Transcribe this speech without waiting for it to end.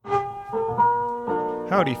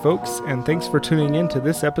Howdy, folks, and thanks for tuning in to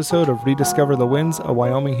this episode of Rediscover the Winds, a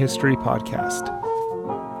Wyoming history podcast.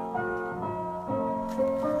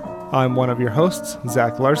 I'm one of your hosts,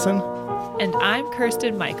 Zach Larson. And I'm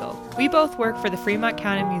Kirsten Michael. We both work for the Fremont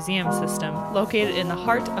County Museum System, located in the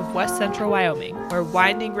heart of west central Wyoming, where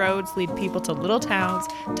winding roads lead people to little towns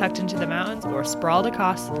tucked into the mountains or sprawled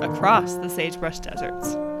across the sagebrush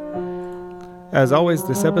deserts. As always,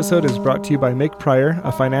 this episode is brought to you by Mick Pryor,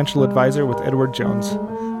 a financial advisor with Edward Jones.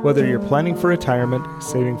 Whether you're planning for retirement,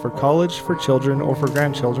 saving for college, for children, or for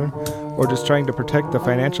grandchildren, or just trying to protect the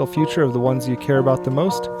financial future of the ones you care about the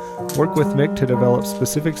most, work with Mick to develop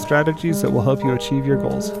specific strategies that will help you achieve your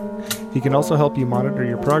goals. He can also help you monitor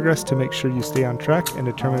your progress to make sure you stay on track and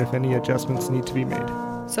determine if any adjustments need to be made.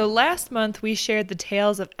 So last month, we shared the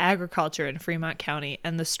tales of agriculture in Fremont County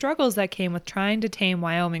and the struggles that came with trying to tame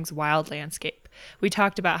Wyoming's wild landscape. We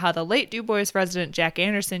talked about how the late Du Bois resident Jack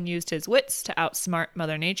Anderson used his wits to outsmart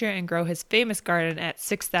Mother Nature and grow his famous garden at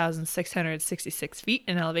 6,666 feet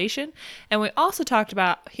in elevation. And we also talked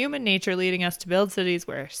about human nature leading us to build cities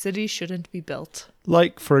where cities shouldn't be built.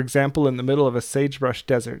 Like, for example, in the middle of a sagebrush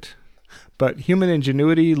desert. But human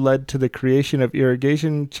ingenuity led to the creation of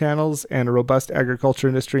irrigation channels and a robust agriculture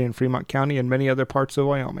industry in Fremont County and many other parts of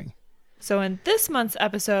Wyoming. So in this month's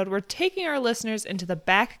episode, we're taking our listeners into the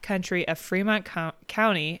back country of Fremont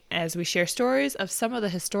County as we share stories of some of the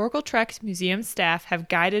historical treks museum staff have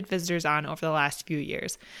guided visitors on over the last few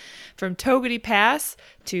years. From Togety Pass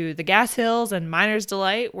to the Gas Hills and Miner's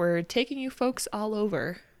Delight, we're taking you folks all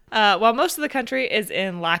over. While most of the country is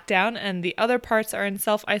in lockdown and the other parts are in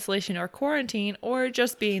self-isolation or quarantine or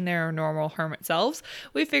just being their normal hermit selves,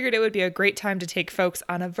 we figured it would be a great time to take folks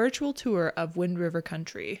on a virtual tour of Wind River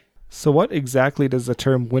Country. So what exactly does the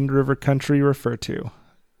term Wind River Country refer to?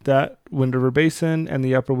 That Wind River Basin and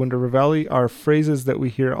the Upper Wind River Valley are phrases that we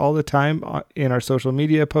hear all the time in our social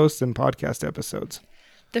media posts and podcast episodes.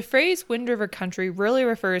 The phrase Wind River Country really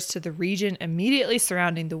refers to the region immediately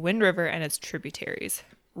surrounding the Wind River and its tributaries.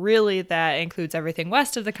 Really, that includes everything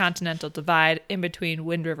west of the Continental Divide, in between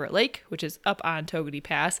Wind River Lake, which is up on Togety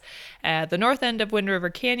Pass, at the north end of Wind River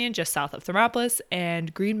Canyon, just south of Thermopolis,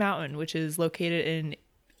 and Green Mountain, which is located in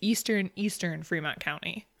eastern Fremont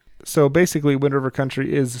County. So basically, Wind River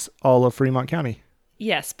Country is all of Fremont County.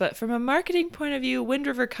 Yes, but from a marketing point of view, Wind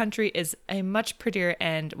River Country is a much prettier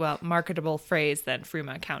and, marketable phrase than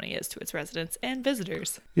Fremont County is to its residents and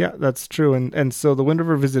visitors. Yeah, that's true. And so the Wind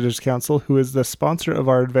River Visitors Council, who is the sponsor of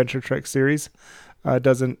our Adventure Trek series,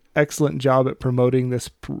 does an excellent job at promoting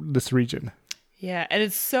this region. Yeah, and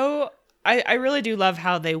it's so... I really do love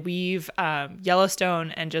how they weave Yellowstone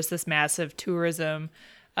and just this massive tourism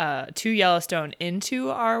to Yellowstone into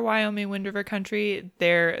our Wyoming Wind River Country.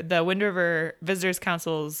 The Wind River Visitors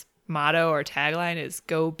Council's motto or tagline is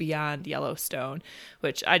 "Go Beyond Yellowstone,"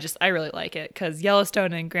 which I really like it because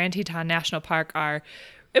Yellowstone and Grand Teton National Park are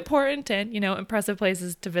important and impressive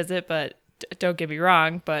places to visit. But don't get me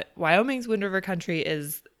wrong, but Wyoming's Wind River Country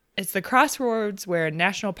it's the crossroads where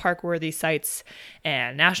national park worthy sites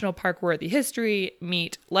and national park worthy history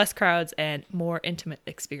meet less crowds and more intimate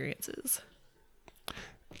experiences.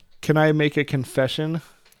 Can I make a confession?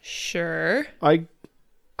 Sure.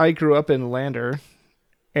 I grew up in Lander,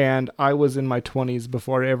 and I was in my 20s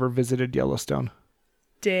before I ever visited Yellowstone.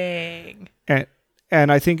 Dang.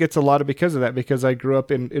 And I think it's a lot because of that, because I grew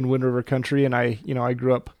up in Wind River Country, and I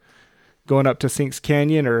grew up going up to Sinks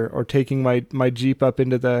Canyon or taking my Jeep up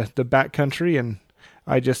into the back country, and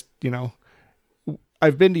I just,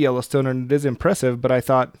 I've been to Yellowstone, and it is impressive, but I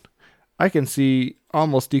thought I can see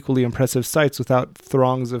almost equally impressive sights without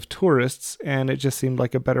throngs of tourists, and it just seemed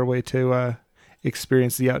like a better way to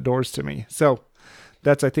experience the outdoors to me. So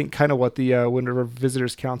that's, I think, kind of what the Wind River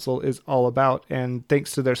Visitors Council is all about, and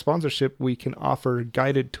thanks to their sponsorship, we can offer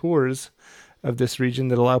guided tours of this region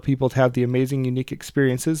that allow people to have the amazing, unique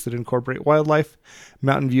experiences that incorporate wildlife,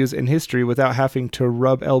 mountain views, and history without having to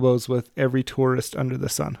rub elbows with every tourist under the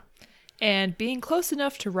sun. And being close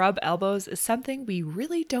enough to rub elbows is something we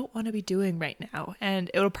really don't want to be doing right now.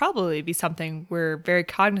 And it'll probably be something we're very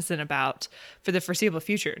cognizant about for the foreseeable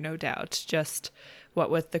future, no doubt. Just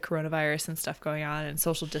what with the coronavirus and stuff going on and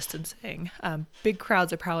social distancing. Big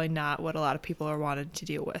crowds are probably not what a lot of people are wanting to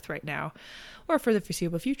deal with right now or for the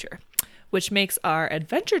foreseeable future, which makes our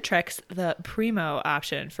adventure treks the primo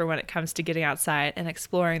option for when it comes to getting outside and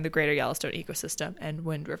exploring the greater Yellowstone ecosystem and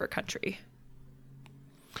Wind River Country.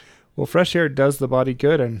 Well, fresh air does the body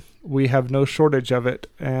good, and we have no shortage of it.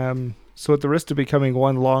 So at the risk of becoming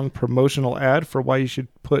one long promotional ad for why you should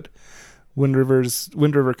put Wind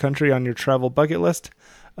River Country on your travel bucket list,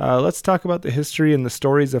 let's talk about the history and the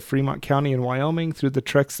stories of Fremont County and Wyoming through the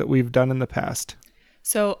treks that we've done in the past.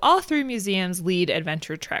 So all three museums lead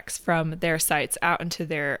adventure treks from their sites out into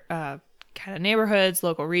their kind of neighborhoods,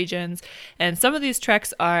 local regions. And some of these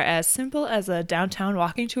treks are as simple as a downtown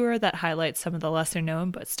walking tour that highlights some of the lesser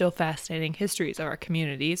known but still fascinating histories of our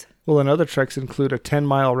communities. Well, and other treks include a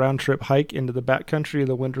 10-mile round-trip hike into the backcountry of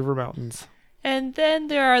the Wind River Mountains. And then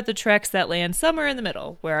there are the treks that land somewhere in the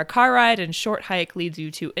middle, where a car ride and short hike leads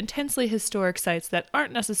you to intensely historic sites that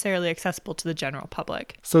aren't necessarily accessible to the general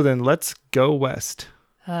public. So then let's go west.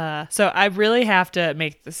 So I really have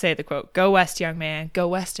to say the quote, "Go west, young man, go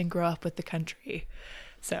west and grow up with the country."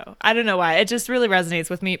 So I don't know why. It just really resonates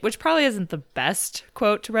with me, which probably isn't the best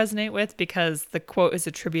quote to resonate with because the quote is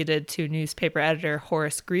attributed to newspaper editor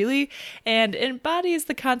Horace Greeley and embodies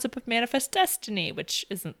the concept of manifest destiny, which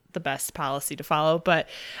isn't the best policy to follow. But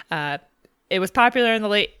it was popular in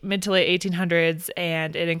the mid to late 1800s,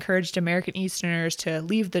 and it encouraged American Easterners to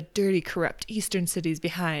leave the dirty, corrupt eastern cities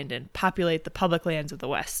behind and populate the public lands of the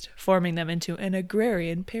West, forming them into an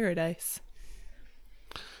agrarian paradise.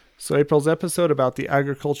 So April's episode about the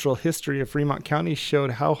agricultural history of Fremont County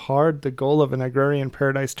showed how hard the goal of an agrarian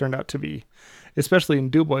paradise turned out to be, especially in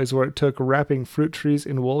Du Bois, where it took wrapping fruit trees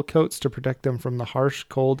in wool coats to protect them from the harsh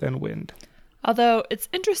cold and wind. Although it's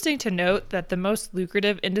interesting to note that the most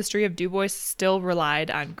lucrative industry of Du Bois still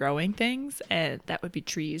relied on growing things, and that would be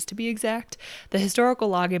trees to be exact. The historical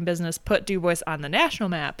logging business put Du Bois on the national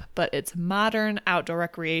map, but its modern outdoor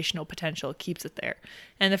recreational potential keeps it there.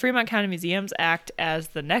 And the Fremont County Museums act as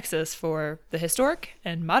the nexus for the historic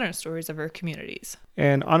and modern stories of our communities.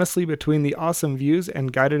 And honestly, between the awesome views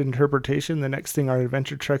and guided interpretation, the next thing our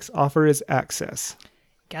adventure treks offer is access.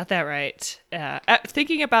 Got that right.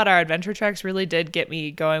 Thinking about our adventure treks really did get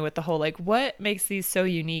me going with the whole, what makes these so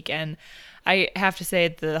unique? And I have to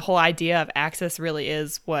say the whole idea of access really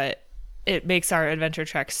is what it makes our adventure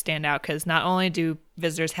treks stand out, because not only do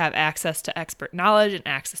visitors have access to expert knowledge and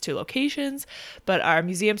access to locations, but our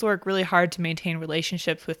museums work really hard to maintain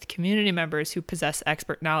relationships with community members who possess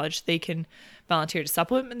expert knowledge. They can volunteer to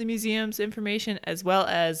supplement the museum's information, as well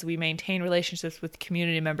as we maintain relationships with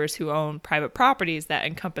community members who own private properties that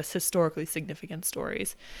encompass historically significant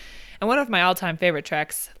stories. And one of my all-time favorite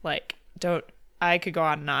treks, I could go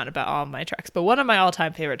on and on about all of my treks, but one of my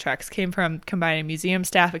all-time favorite treks came from combining museum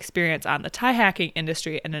staff experience on the tie hacking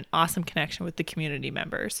industry and an awesome connection with the community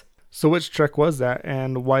members. So which trek was that,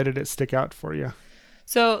 and why did it stick out for you?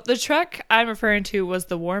 So the trek I'm referring to was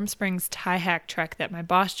the Warm Springs Tie Hack trek that my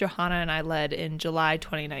boss Johanna and I led in July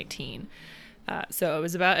 2019. So it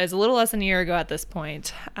was a little less than a year ago at this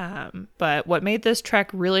point. But what made this trek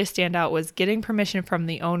really stand out was getting permission from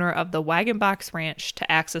the owner of the Wagon Box Ranch to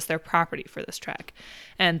access their property for this trek.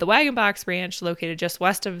 And the Wagon Box Ranch, located just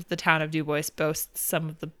west of the town of Du Bois, boasts some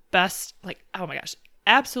of the best,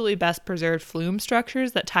 absolutely best preserved flume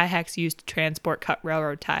structures that tie hacks used to transport cut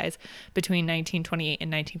railroad ties between 1928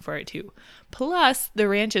 and 1942. Plus, the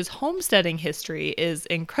ranch's homesteading history is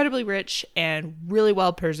incredibly rich and really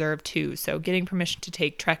well preserved too. So getting permission to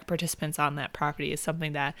take trek participants on that property is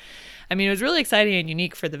something that, it was really exciting and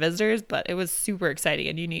unique for the visitors, but it was super exciting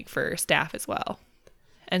and unique for staff as well.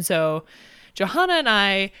 And so Johanna and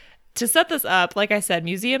I, to set this up, like I said,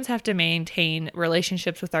 museums have to maintain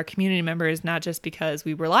relationships with our community members, not just because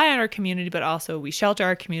we rely on our community, but also we shelter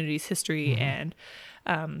our community's history and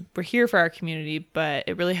we're here for our community. But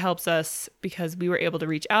it really helps us because we were able to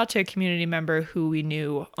reach out to a community member who we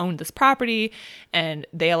knew owned this property, and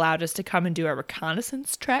they allowed us to come and do a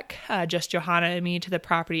reconnaissance trek, just Johanna and me, to the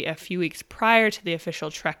property a few weeks prior to the official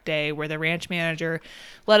trek day, where the ranch manager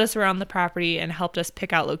led us around the property and helped us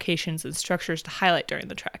pick out locations and structures to highlight during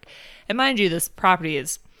the trek. And mind you, this property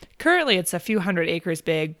is currently it's a few hundred acres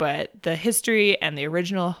big, but the history and the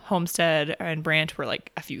original homestead and branch were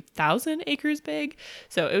a few thousand acres big.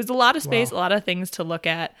 So it was a lot of space, wow. A lot of things to look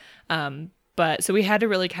at. But so we had to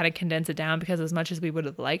really kind of condense it down, because as much as we would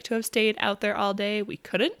have liked to have stayed out there all day, we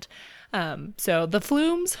couldn't. So the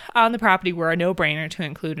flumes on the property were a no-brainer to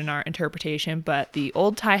include in our interpretation, but the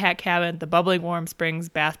old tie hat cabin, the bubbling warm springs,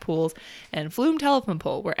 bath pools, and flume telephone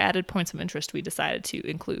pole were added points of interest we decided to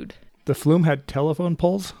include. The flume had telephone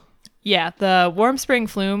poles? Yeah, the Warm Spring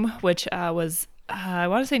flume, which was, I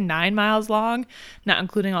want to say 9 miles long, not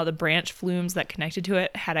including all the branch flumes that connected to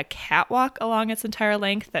it, had a catwalk along its entire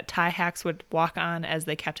length that tie hacks would walk on as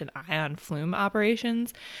they kept an eye on flume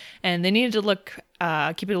operations. And they needed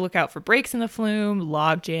to keep a lookout for breaks in the flume,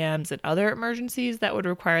 log jams, and other emergencies that would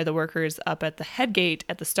require the workers up at the head gate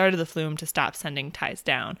at the start of the flume to stop sending ties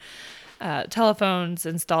down. Telephones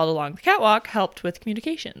installed along the catwalk helped with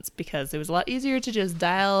communications, because it was a lot easier to just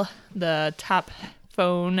dial the top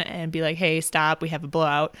phone and be like, hey, stop, we have a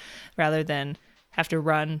blowout, rather than have to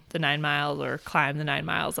run the 9 miles or climb the 9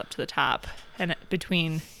 miles up to the top. And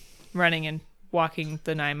between running and walking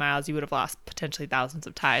the 9 miles, you would have lost potentially thousands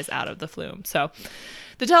of ties out of the flume. So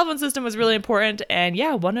the telephone system was really important. And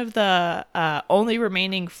yeah, one of the only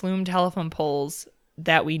remaining flume telephone poles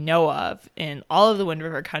that we know of in all of the Wind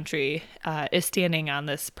River country is standing on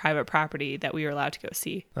this private property that we were allowed to go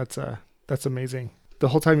see. That's amazing. The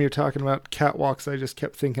whole time you're talking about catwalks, I just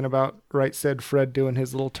kept thinking about Right Said Fred doing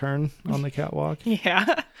his little turn on the catwalk.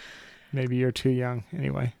 Yeah. Maybe you're too young.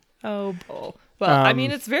 Anyway. Oh, bull. Well, I mean,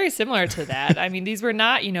 it's very similar to that. I mean, these were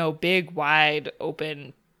not, big, wide,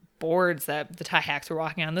 open boards that the tie hacks were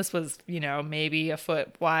walking on. This was, maybe a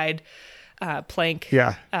foot wide plank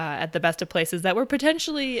at the best of places that were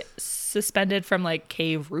potentially suspended from like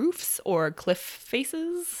cave roofs or cliff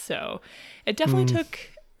faces. So it definitely took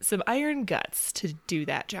some iron guts to do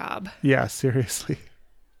that job. Yeah, seriously.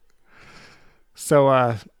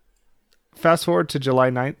 So fast forward to July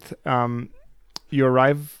 9th. You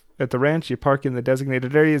arrive at the ranch, you park in the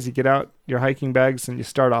designated areas, you get out your hiking bags, and you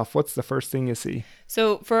start off. What's the first thing you see?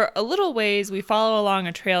 So for a little ways, we follow along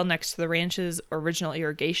a trail next to the ranch's original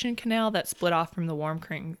irrigation canal that split off from the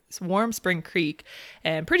Warm Spring Creek.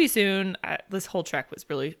 And pretty soon, this whole trek was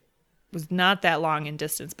not that long in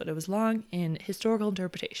distance, but it was long in historical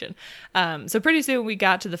interpretation. So pretty soon we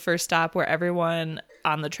got to the first stop where everyone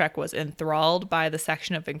on the trek was enthralled by the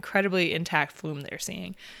section of incredibly intact flume they're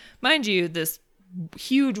seeing. Mind you, this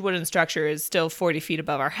huge wooden structure is still 40 feet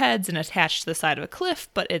above our heads and attached to the side of a cliff,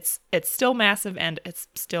 but it's still massive and it's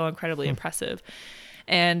still incredibly impressive.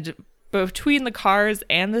 And between the cars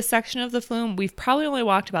and this section of the flume, we've probably only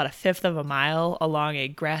walked about a fifth of a mile along a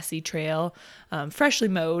grassy trail, freshly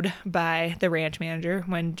mowed by the ranch manager.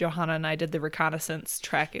 When Johanna and I did the reconnaissance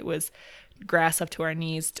trek, it was grass up to our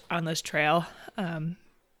knees on this trail.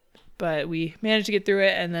 But we managed to get through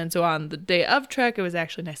it. And then so on the day of trek, it was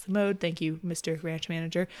actually nicely mowed. Thank you, Mr. Ranch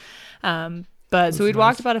Manager. But so we'd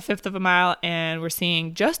walked about a fifth of a mile, and we're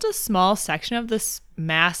seeing just a small section of this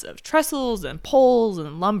mass of trestles and poles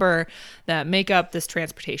and lumber that make up this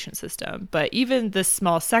transportation system. But even this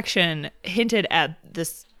small section hinted at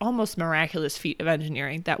this almost miraculous feat of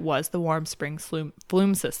engineering that was the Warm Springs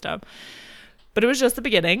flume system. But it was just the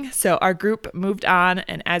beginning, so our group moved on,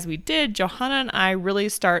 and as we did, Johanna and I really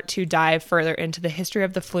start to dive further into the history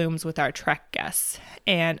of the flumes with our trek guests.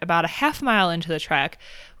 And about a half mile into the trek,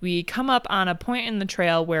 we come up on a point in the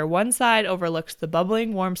trail where one side overlooks the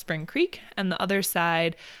bubbling Warm Spring Creek, and the other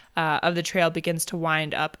side of the trail begins to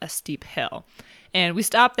wind up a steep hill. And we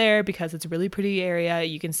stop there because it's a really pretty area.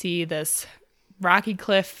 You can see this rocky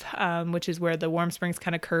cliff, which is where the Warm Springs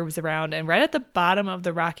kind of curves around, and right at the bottom of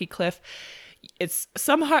the rocky cliff, it's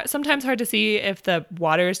sometimes hard to see if the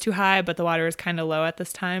water is too high, but the water is kind of low at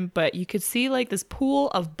this time. But you could see like this pool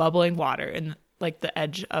of bubbling water in like the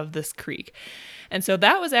edge of this creek. And so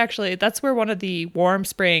that's where one of the warm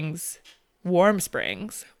springs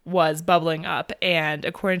was bubbling up. And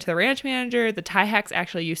according to the ranch manager, the tie hacks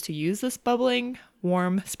actually used to use this bubbling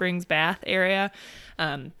warm springs bath area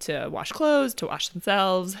to wash clothes, to wash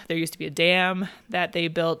themselves. There used to be a dam that they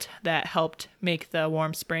built that helped make the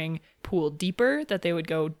warm spring pool deeper that they would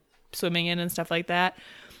go swimming in and stuff like that.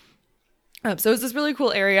 So it was this really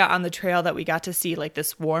cool area on the trail that we got to see, like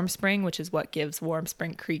this warm spring, which is what gives Warm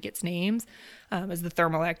Spring Creek its names, is the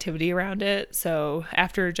thermal activity around it. So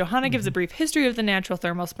after Johanna gives a brief history of the natural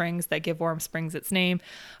thermal springs that give Warm Springs its name,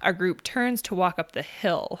 our group turns to walk up the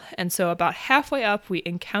hill. And so about halfway up, we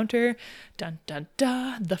encounter, dun dun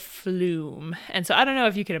dun, the flume. And so I don't know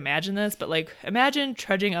if you can imagine this, but like imagine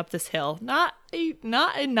trudging up this hill, not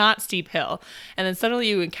steep hill, and then suddenly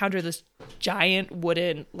you encounter this giant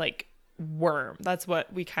wooden like worm. That's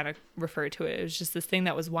what we kind of refer to it. It was just this thing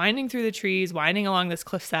that was winding through the trees, winding along this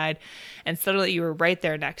cliffside, and suddenly you were right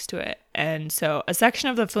there next to it. And so a section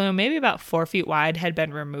of the flume, maybe about 4 feet wide, had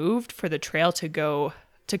been removed for the trail to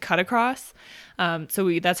cut across.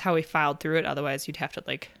 So that's how we filed through it. Otherwise you'd have to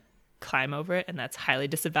like climb over it, and that's highly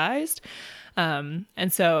disadvised. And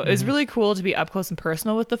so it was really cool to be up close and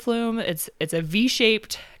personal with the flume. It's a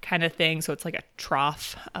V-shaped kind of thing, so it's like a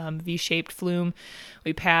trough V-shaped flume.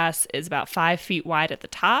 We pass is about 5 feet wide at the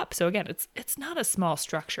top. So again, it's not a small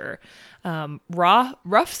structure.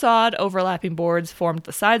 Rough sawed overlapping boards formed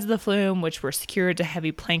the sides of the flume, which were secured to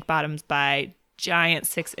heavy plank bottoms by giant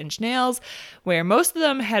 6-inch nails, where most of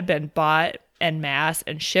them had been bought en masse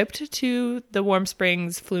and shipped to the Warm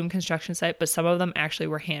Springs flume construction site, but some of them actually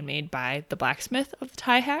were handmade by the blacksmith of the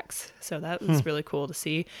tie hacks. So that was really cool to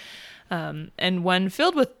see. And when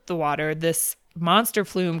filled with the water, this monster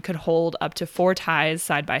flume could hold up to 4 ties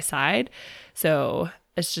side by side. So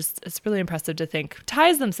it's really impressive to think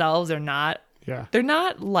ties themselves are not Yeah. They're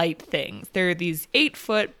not light things. They're these 8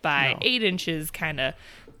 foot by No. 8 inches kind of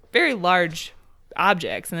very large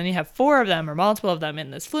objects. And then you have 4 of them or multiple of them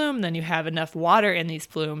in this flume. Then you have enough water in these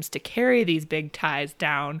flumes to carry these big ties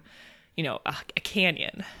down, a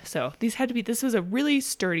canyon. So this was a really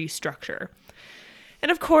sturdy structure.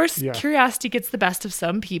 And of course, Yeah. curiosity gets the best of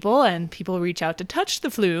some people, and people reach out to touch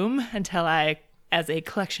the flume until I, as a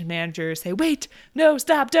collection manager, say, wait, no,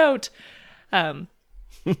 stop, don't.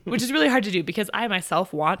 Which is really hard to do because I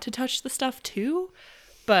myself want to touch the stuff too.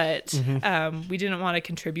 But we didn't want to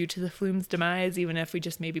contribute to the flume's demise, even if we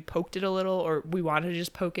just maybe poked it a little, or we wanted to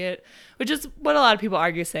just poke it, which is what a lot of people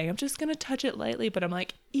argue, saying, I'm just going to touch it lightly. But I'm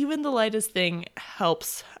like, even the lightest thing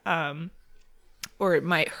helps, or it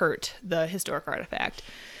might hurt the historic artifact,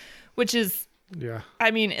 which is, Yeah.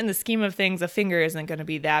 I mean, in the scheme of things, a finger isn't going to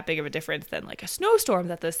be that big of a difference than like a snowstorm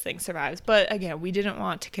that this thing survives. But again, we didn't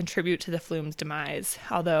want to contribute to the flume's demise.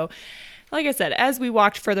 Although, like I said, as we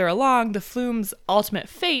walked further along, the flume's ultimate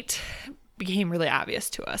fate became really obvious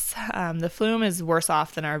to us. The flume is worse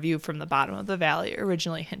off than our view from the bottom of the valley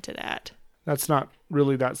originally hinted at. That's not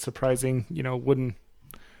really that surprising. Wooden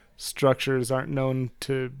structures aren't known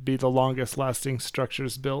to be the longest lasting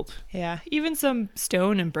structures built. Yeah, even some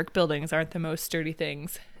stone and brick buildings aren't the most sturdy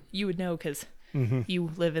things. You would know because you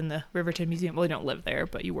live in the Riverton Museum. Well, you don't live there,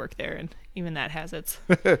 but you work there, and even that has its...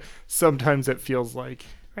 Sometimes it feels like.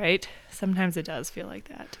 Right? Sometimes it does feel like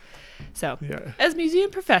that. So, Yeah. as museum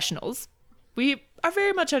professionals, we are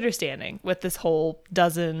very much understanding with this whole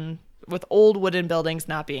with old wooden buildings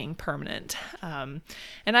not being permanent. And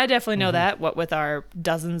I definitely know that, what with our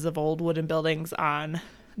dozens of old wooden buildings on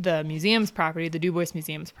the museum's property, the Du Bois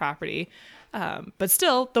Museum's property. But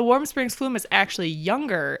still, the Warm Springs Flume is actually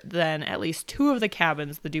younger than at least 2 of the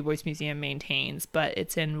cabins the Du Bois Museum maintains, but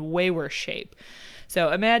it's in way worse shape.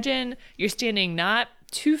 So imagine you're standing not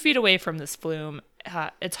 2 feet away from this flume.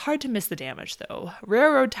 It's hard to miss the damage, though.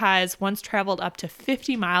 Railroad ties once traveled up to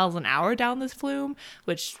 50 miles an hour down this flume,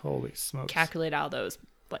 which, Holy smokes. calculate all those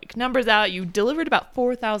numbers out. You delivered about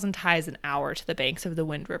 4,000 ties an hour to the banks of the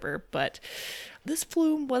Wind River, but this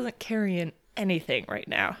flume wasn't carrying anything right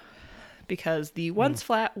now because the once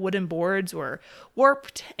flat wooden boards were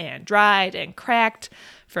warped and dried and cracked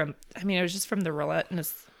it was just from the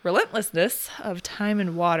relentlessness of time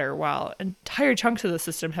and water, while entire chunks of the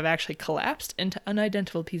system have actually collapsed into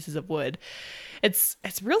unidentifiable pieces of wood. It's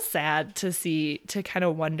real sad to kind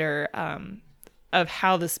of wonder of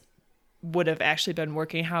how this would have actually been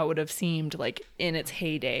working, how it would have seemed like in its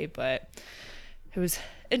heyday, but it was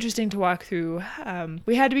interesting to walk through.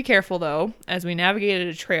 We had to be careful, though, as we navigated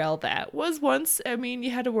a trail that was once,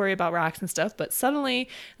 you had to worry about rocks and stuff, but suddenly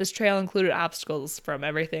this trail included obstacles from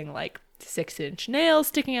everything like 6-inch nails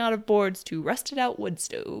sticking out of boards to rusted out wood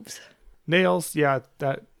stoves. Nails, yeah,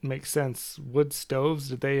 that makes sense. Wood stoves,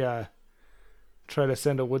 did they try to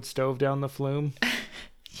send a wood stove down the flume?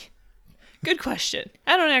 Good question.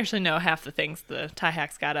 I don't actually know half the things the tie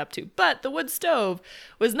hacks got up to, but the wood stove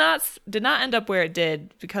did not end up where it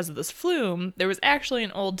did because of this flume. There was actually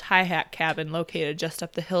an old tie hack cabin located just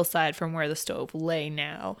up the hillside from where the stove lay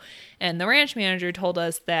now. And the ranch manager told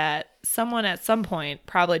us that someone at some point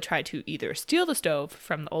probably tried to either steal the stove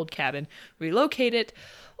from the old cabin, relocate it,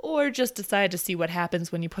 or just decide to see what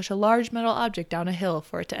happens when you push a large metal object down a hill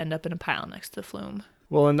for it to end up in a pile next to the flume.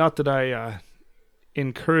 Well, and not that I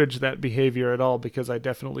encourage that behavior at all, because I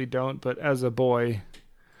definitely don't, but as a boy,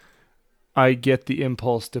 I get the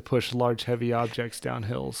impulse to push large, heavy objects down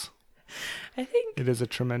hills. I think it is a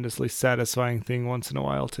tremendously satisfying thing once in a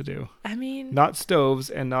while to do. Not stoves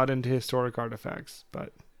and not into historic artifacts,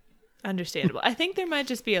 but understandable. I think there might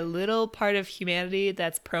just be a little part of humanity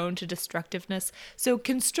that's prone to destructiveness. So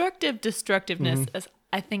constructive destructiveness,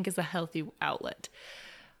 I think, is a healthy outlet.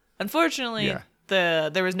 Unfortunately,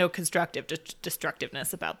 there was no constructive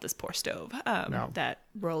destructiveness about this poor stove that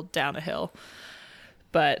rolled down a hill.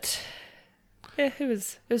 But it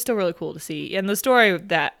was still really cool to see. And the story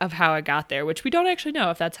of how it got there, which we don't actually know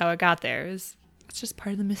if that's how it got there, it's just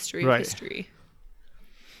part of the mystery of history.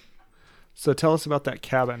 So tell us about that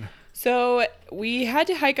cabin. So we had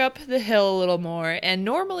to hike up the hill a little more, and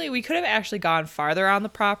normally we could have actually gone farther on the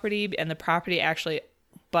property, and the property actually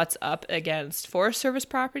butts up against Forest Service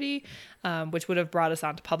property, which would have brought us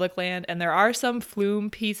onto public land. And there are some flume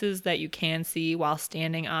pieces that you can see while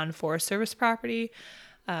standing on Forest Service property,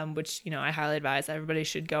 which, I highly advise everybody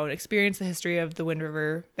should go and experience the history of the Wind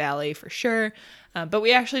River Valley for sure. But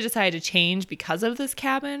we actually decided to change because of this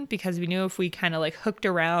cabin, because we knew if we kind of hooked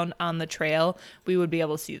around on the trail, we would be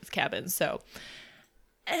able to see this cabin. So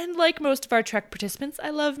And like most of our trek participants,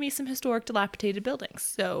 I love me some historic dilapidated buildings.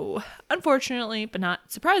 So, unfortunately, but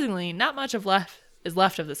not surprisingly, not much is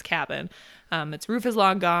left of this cabin. Its roof is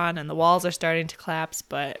long gone and the walls are starting to collapse,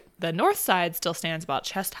 but the north side still stands about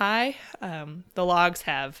chest high. The logs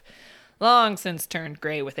have long since turned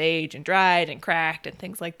gray with age and dried and cracked and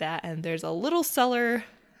things like that. And there's a little cellar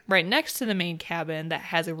right next to the main cabin that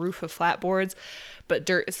has a roof of flatboards, but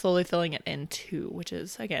dirt is slowly filling it in too, which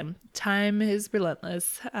is, again, time is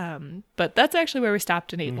relentless. But that's actually where we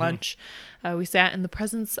stopped and ate lunch. We sat in the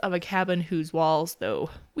presence of a cabin whose walls, though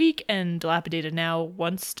weak and dilapidated now,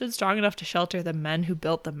 once stood strong enough to shelter the men who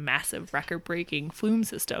built the massive record-breaking flume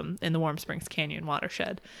system in the Warm Springs Canyon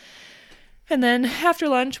watershed. And then after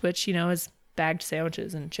lunch, which, is bagged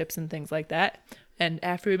sandwiches and chips and things like that, and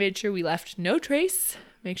after we made sure we left no trace,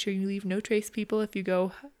 make sure you leave no trace, people, if you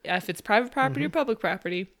go, if it's private property or public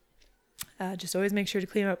property, just always make sure to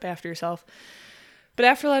clean up after yourself. But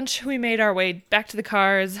after lunch, we made our way back to the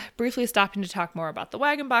cars, briefly stopping to talk more about the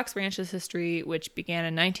Wagon Box Ranch's history, which began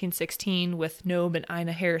in 1916 with Nob and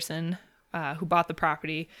Ina Harrison, who bought the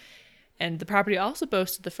property. And the property also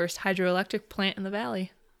boasted the first hydroelectric plant in the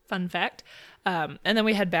valley. Fun fact. And then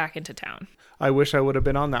we head back into town. I wish I would have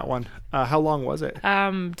been on that one. How long was it?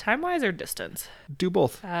 Time-wise or distance? Do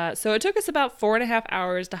both. So it took us about 4.5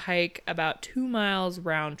 hours to hike about 2 miles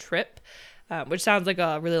round trip, which sounds like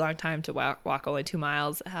a really long time to walk only 2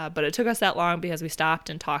 miles. But it took us that long because we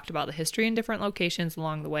stopped and talked about the history in different locations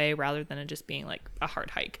along the way rather than it just being like a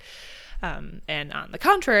hard hike. And on the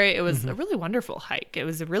contrary, it was a really wonderful hike. It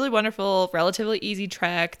was a really wonderful, relatively easy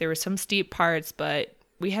trek. There were some steep parts, but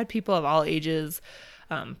we had people of all ages,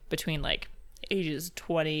 between like ages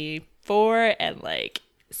 24 and like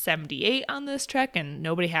 78 on this trek, and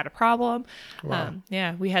nobody had a problem. Wow.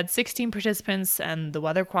 We had 16 participants and the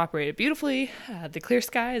weather cooperated beautifully. The clear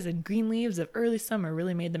skies and green leaves of early summer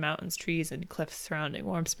really made the mountains, trees, and cliffs surrounding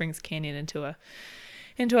Warm Springs Canyon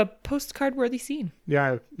into a postcard worthy scene.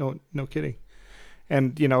 Yeah, no kidding.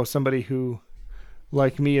 And somebody who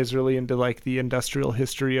like me is really into like the industrial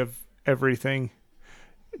history of everything,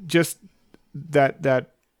 just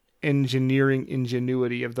that engineering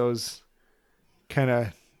ingenuity of those kind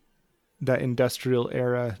of that industrial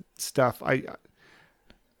era stuff.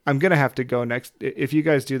 I'm gonna have to go next. If you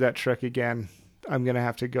guys do that trek again, I'm gonna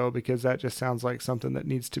have to go because that just sounds like something that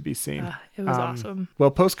needs to be seen. It was awesome.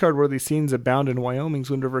 Well, postcard worthy scenes abound in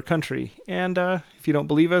Wyoming's Wind River country, and if you don't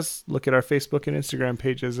believe us, look at our Facebook and Instagram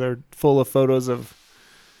pages. They're full of photos of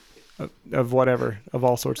whatever, of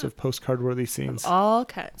all sorts of postcard worthy scenes, of all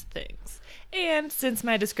kinds of things. And since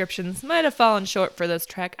my descriptions might have fallen short for this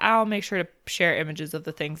trek, I'll make sure to share images of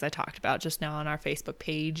the things I talked about just now on our Facebook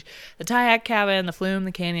page. The Tayak cabin, the flume,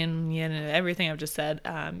 the canyon, everything I've just said.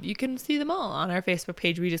 You can see them all on our Facebook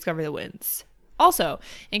page, Rediscover the Winds. Also,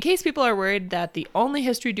 in case people are worried that the only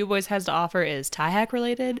history Du Bois has to offer is Tayak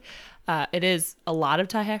related, it is a lot of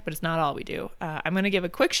Tayak, but it's not all we do. I'm going to give a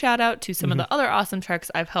quick shout out to some of the other awesome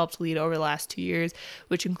treks I've helped lead over the last 2 years,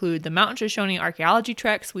 which include the Mountain Shoshone archaeology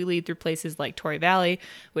treks we lead through places like Torrey Valley,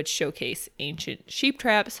 which showcase ancient sheep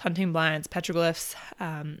traps, hunting blinds, petroglyphs.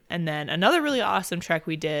 And then another really awesome trek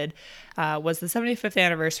we did was the 75th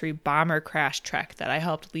anniversary bomber crash trek that I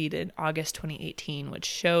helped lead in August 2018, which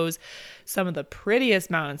shows some of the prettiest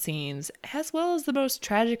mountain scenes as well as the most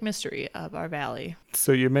tragic mystery of our valley.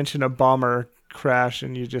 So you mentioned a bomber crash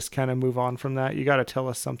and you just kind of move on from that. You got to tell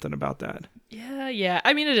us something about that. Yeah.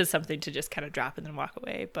 I mean, it is something to just kind of drop and then walk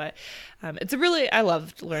away. But I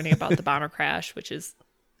loved learning about the bomber crash, which is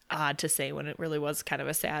odd to say when it really was kind of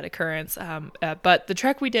a sad occurrence. But the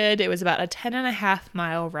trek we did, it was about a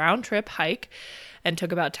 10.5-mile round trip hike and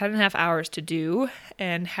took about 10.5 hours to do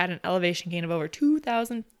and had an elevation gain of over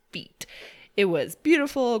 2,000 feet. It was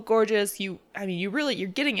beautiful, gorgeous. You're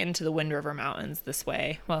getting into the Wind River Mountains this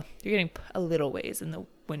way. Well, you're getting a little ways in the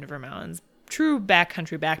Wind River Mountains. True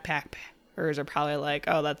backcountry backpackers are probably like,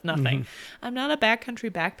 oh, that's nothing. I'm not a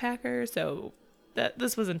backcountry backpacker, so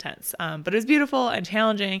this was intense. But it was beautiful and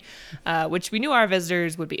challenging, which we knew our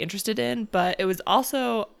visitors would be interested in, but it was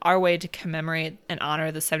also our way to commemorate and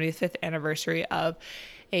honor the 75th anniversary of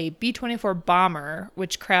a B-24 bomber,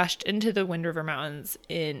 which crashed into the Wind River Mountains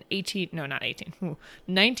in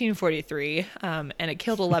 1943, and it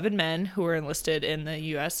killed 11 men who were enlisted in the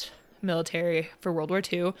U.S. military for World War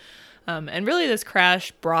II. And really this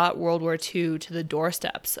crash brought World War II to the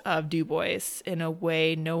doorsteps of Du Bois in a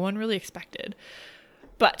way no one really expected.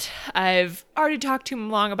 But I've already talked too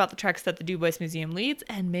long about the treks that the Du Bois Museum leads,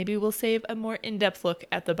 and maybe we'll save a more in-depth look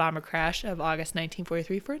at the bomber crash of August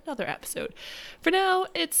 1943 for another episode. For now,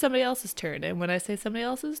 it's somebody else's turn, and when I say somebody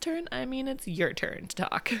else's turn, I mean it's your turn to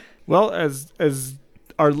talk. Well, as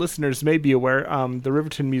our listeners may be aware, the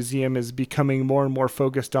Riverton Museum is becoming more and more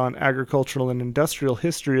focused on agricultural and industrial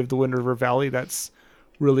history of the Wind River Valley. Those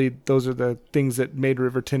are the things that made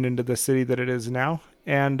Riverton into the city that it is now.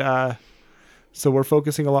 And so we're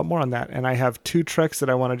focusing a lot more on that. And I have two treks that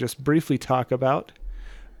I want to just briefly talk about.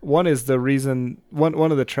 One is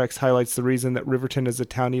one of the treks highlights the reason that Riverton as a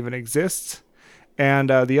town even exists. And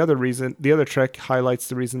the other trek highlights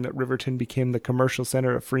the reason that Riverton became the commercial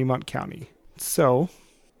center of Fremont County. So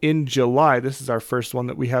in July, this is our first one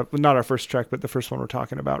that we have, not our first trek, but the first one we're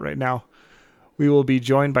talking about right now. We will be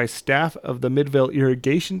joined by staff of the Midvale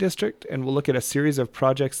Irrigation District, and we'll look at a series of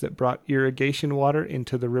projects that brought irrigation water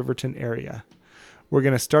into the Riverton area. We're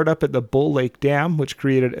going to start up at the Bull Lake Dam, which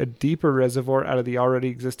created a deeper reservoir out of the already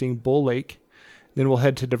existing Bull Lake. Then we'll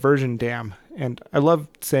head to Diversion Dam. And I love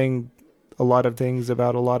saying a lot of things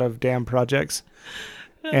about a lot of dam projects.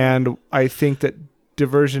 And I think that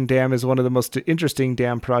Diversion Dam is one of the most interesting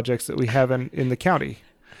dam projects that we have in the county.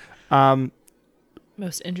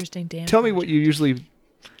 Most interesting dam. Tell me what you usually...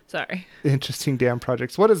 Sorry. Interesting dam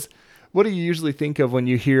projects. What do you usually think of when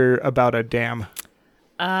you hear about a dam?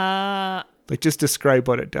 Like, just describe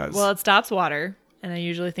what it does. Well, it stops water, and I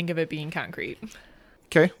usually think of it being concrete.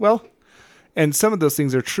 Okay, well, and some of those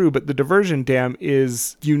things are true, but the diversion dam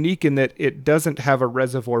is unique in that it doesn't have a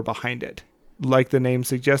reservoir behind it. Like the name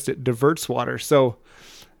suggests, it diverts water. So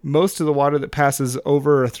most of the water that passes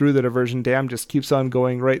over or through the diversion dam just keeps on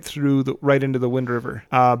going right into the Wind River.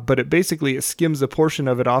 But it skims a portion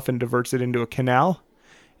of it off and diverts it into a canal,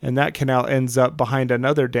 and that canal ends up behind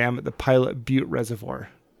another dam at the Pilot Butte Reservoir.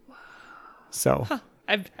 So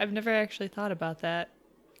I've never actually thought about that,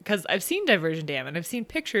 because I've seen Diversion Dam and I've seen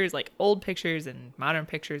pictures, like old pictures and modern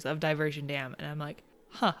pictures of Diversion Dam, and I'm like,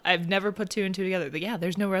 I've never put two and two together. But yeah,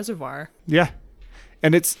 there's no reservoir. Yeah.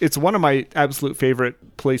 And it's one of my absolute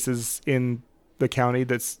favorite places in the county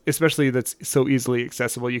that's so easily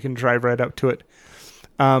accessible. You can drive right up to it.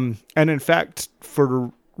 And in fact,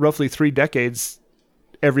 for roughly 3 decades,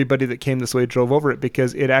 everybody that came this way drove over it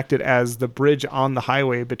because it acted as the bridge on the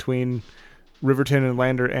highway between Riverton and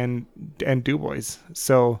Lander and DuBois.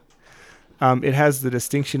 So it has the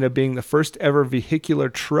distinction of being the first ever vehicular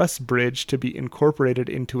truss bridge to be incorporated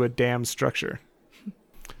into a dam structure.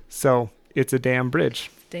 So it's a dam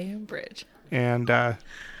bridge. Dam bridge. And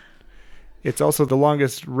it's also the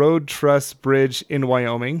longest road truss bridge in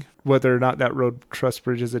Wyoming, whether or not that road truss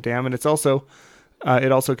bridge is a dam. And it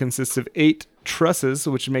also consists of 8 trusses,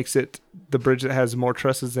 which makes it the bridge that has more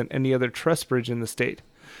trusses than any other truss bridge in the state.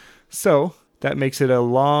 So that makes it a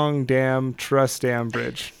long truss dam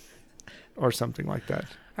bridge or something like that.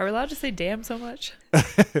 Are we allowed to say dam so much?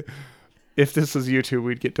 If this was YouTube,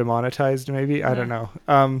 we'd get demonetized maybe. I don't know.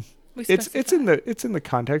 It's in the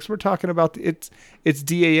context. We're talking about it's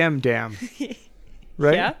DAM dam.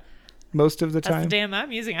 Right? Yeah. Most of the time. That's the dam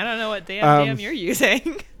I'm using. I don't know what dam you're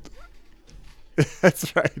using.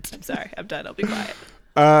 That's right. I'm sorry. I'm done. I'll be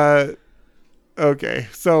quiet. Okay.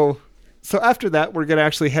 So after that, we're going to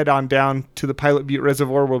actually head on down to the Pilot Butte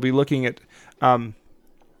Reservoir. We'll be looking at, one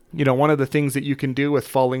of the things that you can do with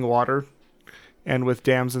falling water and with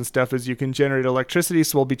dams and stuff is you can generate electricity.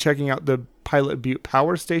 So we'll be checking out the Pilot Butte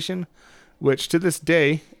Power Station, which to this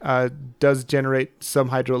day does generate some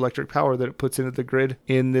hydroelectric power that it puts into the grid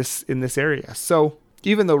in this area. So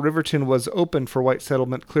even though Riverton was opened for white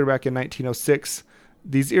settlement clear back in 1906,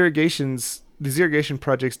 these irrigation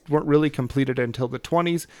projects weren't really completed until the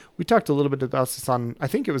 20s. We talked a little bit about this on, I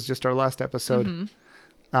think it was just our last episode.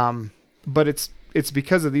 Mm-hmm. But it's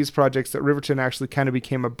because of these projects that Riverton actually kind of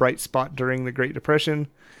became a bright spot during the Great Depression.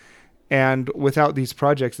 And without these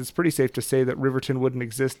projects, it's pretty safe to say that Riverton wouldn't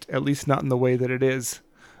exist, at least not in the way that it is,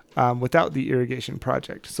 without the irrigation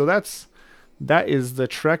project. So that is the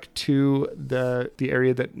trek to the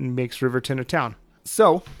area that makes Riverton a town.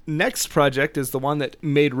 So, next project is the one that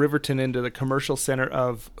made Riverton into the commercial center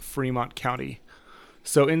of Fremont County.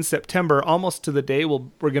 So in September, almost to the day, we're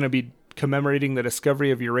going to be commemorating the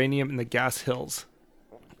discovery of uranium in the Gas Hills.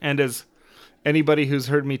 And as anybody who's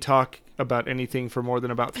heard me talk about anything for more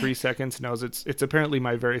than about 3 seconds knows, it's apparently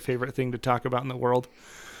my very favorite thing to talk about in the world.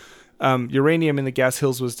 Uranium in the Gas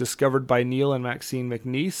Hills was discovered by Neil and Maxine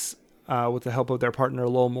McNeese with the help of their partner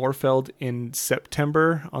Lowell Moorfeld in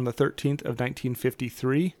September on the 13th of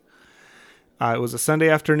 1953. It was a Sunday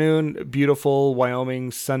afternoon, beautiful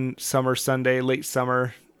Wyoming summer Sunday, late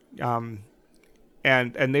summer. And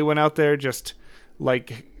they went out there just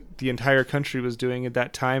like the entire country was doing at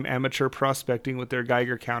that time, amateur prospecting with their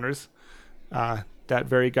Geiger counters. That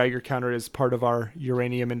very Geiger counter is part of our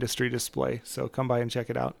uranium industry display, so come by and check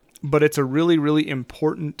it out. But it's a really, really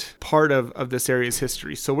important part of this area's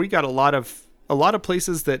history. So we got a lot of a lot of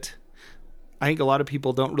places that I think a lot of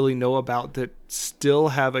people don't really know about that still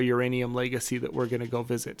have a uranium legacy that we're going to go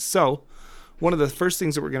visit. So one of the first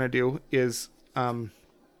things that we're going to do is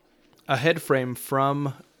a head frame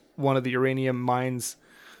from one of the uranium mines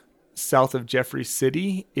south of Jeffrey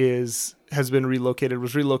City was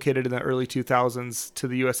relocated in the early 2000s to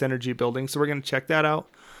the U.S. Energy Building. So we're going to check that out.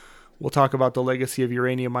 We'll talk about the legacy of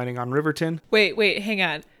uranium mining on Riverton. Wait, hang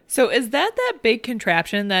on. So is that big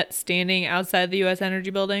contraption that's standing outside the U.S. Energy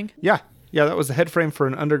Building? Yeah, that was a head frame for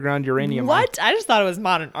an underground uranium mine. What? I just thought it was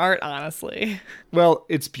modern art, honestly. Well,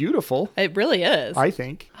 it's beautiful. It really is. I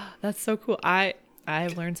think. That's so cool.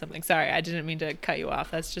 I've learned something. Sorry, I didn't mean to cut you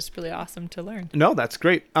off. That's just really awesome to learn. No, that's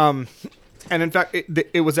great. And in fact,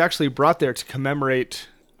 it was actually brought there to commemorate,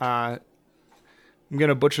 I'm going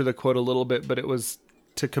to butcher the quote a little bit, but it was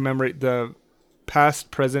to commemorate the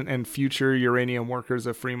past, present, and future uranium workers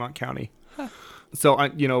of Fremont County. Huh. So,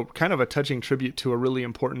 kind of a touching tribute to a really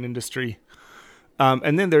important industry.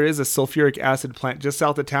 And then there is a sulfuric acid plant just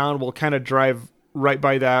south of town. We'll kind of drive right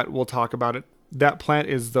by that. We'll talk about it. That plant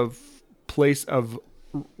is the place of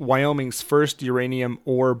Wyoming's first uranium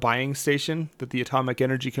ore buying station that the Atomic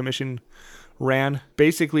Energy Commission ran.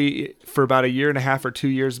 Basically, for about a year and a half or 2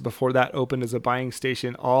 years before that opened as a buying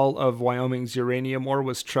station, all of Wyoming's uranium ore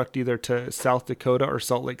was trucked either to South Dakota or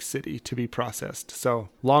Salt Lake City to be processed. So,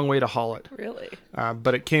 long way to haul it. Really?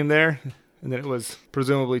 But it came there, and then it was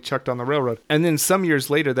presumably chucked on the railroad. And then some years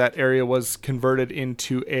later, that area was converted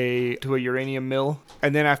into a uranium mill.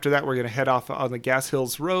 And then after that, we're going to head off on the Gas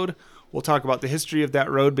Hills Road. We'll talk about the history of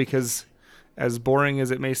that road because, as boring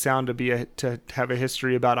as it may sound to have a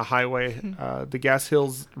history about a highway, the Gas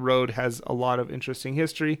Hills Road has a lot of interesting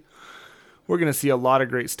history. We're going to see a lot of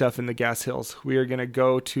great stuff in the Gas Hills. We are going to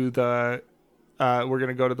go to the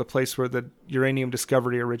place where the uranium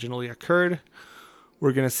discovery originally occurred.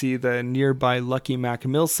 We're going to see the nearby Lucky Mac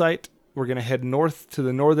mill site. We're going to head north to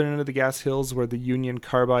the northern end of the Gas Hills where the Union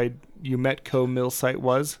Carbide Umetco mill site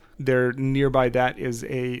was. There nearby that is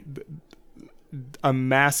a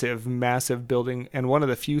massive, massive building, and one of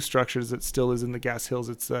the few structures that still is in the Gas Hills.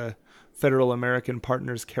 It's the Federal American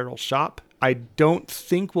Partners Carroll Shop. I don't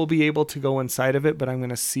think we'll be able to go inside of it, but I'm going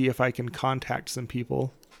to see if I can contact some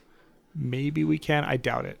people. Maybe we can. I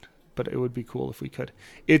doubt it, but it would be cool if we could.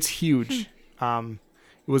 It's huge. It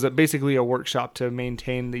was basically a workshop to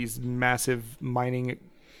maintain these massive mining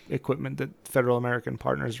equipment that Federal American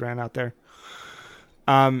Partners ran out there.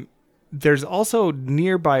 There's also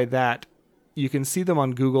nearby that, you can see them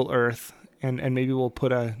on Google Earth, and maybe we'll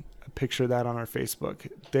put a picture of that on our Facebook.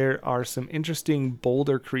 There are some interesting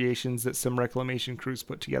boulder creations that some reclamation crews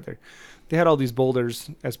put together. They had all these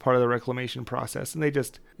boulders as part of the reclamation process, and they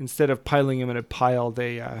just, instead of piling them in a pile,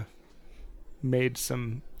 they made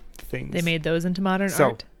some things. They made those into modern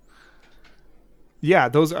art. Yeah,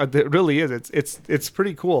 it really is. It's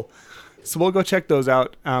pretty cool. So we'll go check those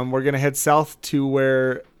out. We're going to head south to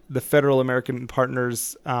where the Federal American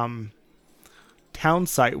Partners town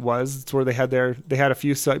site was. It's where they had a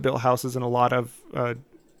few site-built houses and a lot of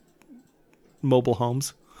mobile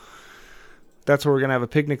homes. That's where we're going to have a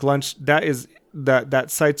picnic lunch. That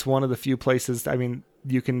site's one of the few places, I mean,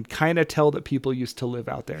 you can kind of tell that people used to live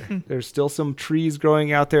out there. There's still some trees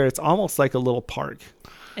growing out there. It's almost like a little park.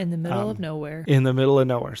 In the middle of nowhere. In the middle of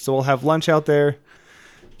nowhere. So we'll have lunch out there.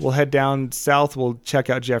 We'll head down south. We'll check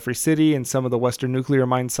out Jeffrey City and some of the Western Nuclear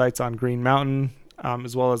Mine sites on Green Mountain,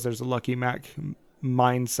 as well as there's a Lucky Mac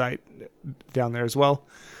mine site down there as well.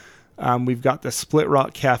 We've got the Split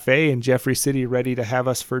Rock Cafe in Jeffrey City ready to have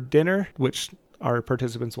us for dinner, which our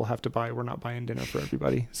participants will have to buy. We're not buying dinner for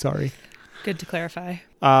everybody. Sorry. Good to clarify.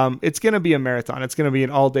 It's going to be a marathon. It's going to be an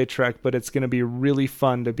all-day trek, but it's going to be really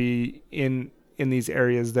fun to be in these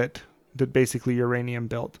areas that basically uranium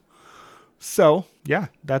built. So yeah,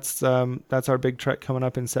 that's our big trek coming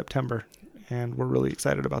up in September, and we're really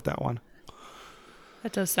excited about that one.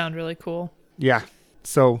 That does sound really cool. Yeah.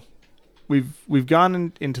 So we've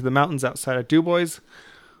gone into the mountains outside of Dubois.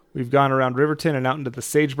 We've gone around Riverton and out into the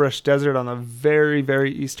Sagebrush Desert on the very,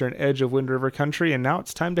 very eastern edge of Wind River Country, and now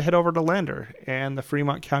it's time to head over to Lander and the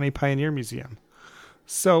Fremont County Pioneer Museum.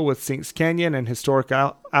 So with Sinks Canyon and historic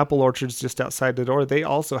apple orchards just outside the door, they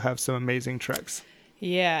also have some amazing treks.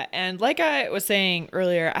 Yeah, and like I was saying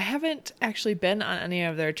earlier, I haven't actually been on any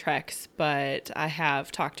of their treks, but I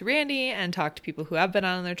have talked to Randy and talked to people who have been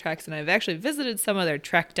on their treks, and I've actually visited some of their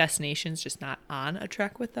trek destinations, just not on a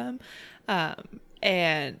trek with them.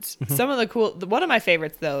 And some of the one of my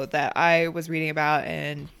favorites, though, that I was reading about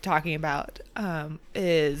and talking about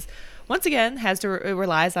is, once again, it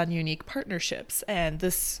relies on unique partnerships. And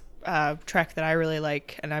this trek that I really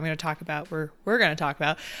like, and I'm going to talk about, we're going to talk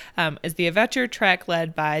about, is the adventure trek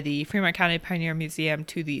led by the Fremont County Pioneer Museum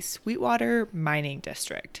to the Sweetwater Mining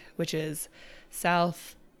District, which is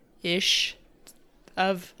south-ish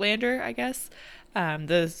of Lander, I guess.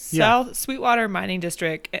 The South Sweetwater Mining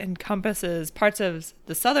District encompasses parts of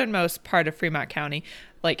the southernmost part of Fremont County.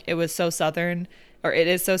 Like, it was so southern, or it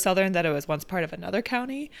is so southern that it was once part of another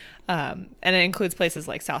county. And it includes places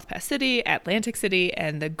like South Pass City, Atlantic City,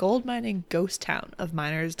 and the gold mining ghost town of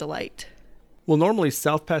Miners Delight. Well, normally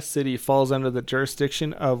South Pass City falls under the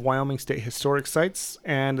jurisdiction of Wyoming State Historic Sites,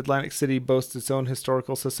 and Atlantic City boasts its own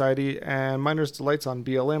historical society, and Miners Delight's on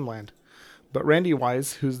BLM land. But Randy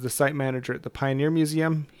Wise, who's the site manager at the Pioneer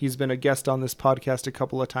Museum, he's been a guest on this podcast a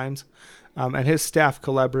couple of times, and his staff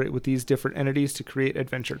collaborate with these different entities to create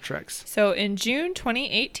adventure treks. So in June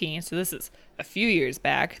 2018, so this is a few years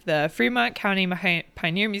back, the Fremont County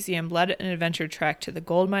Pioneer Museum led an adventure trek to the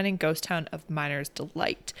gold mining ghost town of Miners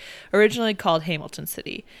Delight, originally called Hamilton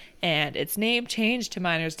City. And its name changed to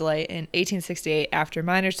Miners Delight in 1868 after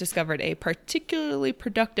miners discovered a particularly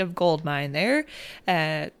productive gold mine there.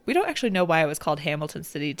 We don't actually know why it was called Hamilton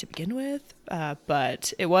City to begin with,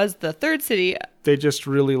 but it was the third city. They just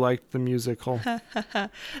really liked the musical.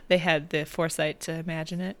 They had the foresight to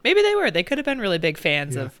imagine it. Maybe they were. They could have been really big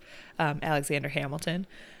fans of Alexander Hamilton.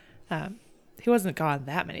 He wasn't gone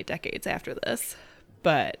that many decades after this,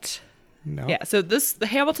 but... No. Yeah, so the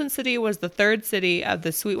Hamilton City was the third city of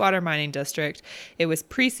the Sweetwater Mining District. It was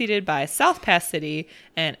preceded by South Pass City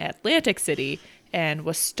and Atlantic City, and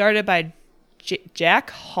was started by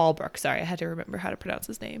Jack Hallbrook. Sorry, I had to remember how to pronounce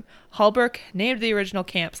his name. Hallbrook named the original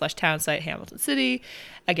camp/town site Hamilton City.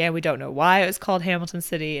 Again, we don't know why it was called Hamilton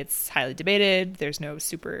City. It's highly debated. There's no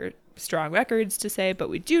super strong records to say, but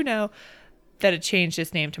we do know that it changed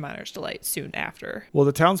its name to Miners Delight soon after. Well,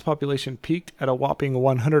 the town's population peaked at a whopping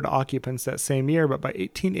 100 occupants that same year, but by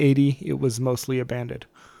 1880, it was mostly abandoned.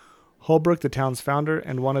 Holbrook, the town's founder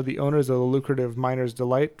and one of the owners of the lucrative Miners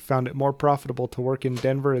Delight, found it more profitable to work in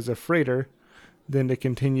Denver as a freighter than to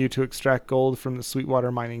continue to extract gold from the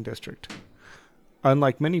Sweetwater Mining District.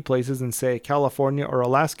 Unlike many places in, say, California or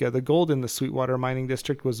Alaska, the gold in the Sweetwater Mining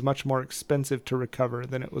District was much more expensive to recover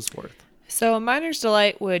than it was worth. So Miners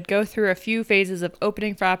Delight would go through a few phases of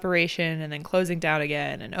opening for operation and then closing down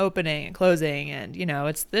again and opening and closing. And, you know,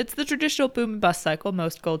 it's the traditional boom and bust cycle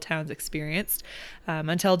most gold towns experienced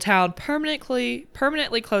until town permanently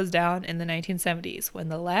closed down in the 1970s when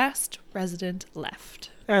the last resident left.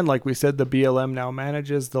 And like we said, the BLM now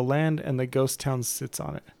manages the land and the ghost town sits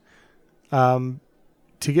on it.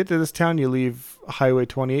 To get to this town, you leave Highway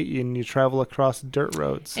 28 and you travel across dirt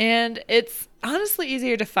roads. And it's honestly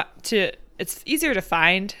easier to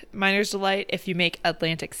find Miners Delight if you make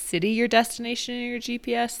Atlantic City your destination in your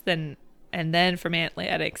GPS, and then from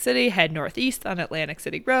Atlantic City head northeast on Atlantic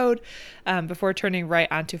City Road before turning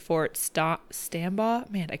right onto Fort Stambaugh.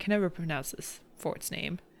 Man, I can never pronounce this fort's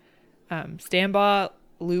name. Stambaugh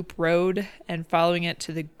Loop Road, and following it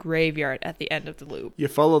to the graveyard at the end of the loop. You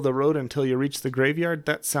follow the road until you reach the graveyard?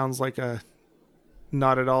 That sounds like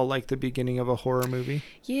not at all like the beginning of a horror movie.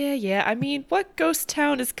 Yeah. I mean, what ghost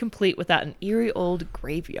town is complete without an eerie old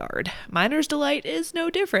graveyard? Miners Delight is no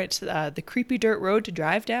different. The creepy dirt road to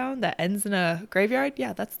drive down that ends in a graveyard,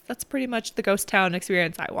 yeah, that's pretty much the ghost town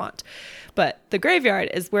experience I want. But the graveyard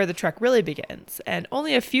is where the trek really begins, and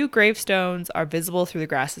only a few gravestones are visible through the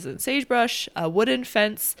grasses and sagebrush. A wooden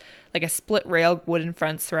fence, like a split rail wooden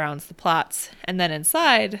fence, surrounds the plots, and then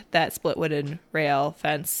inside that split wooden rail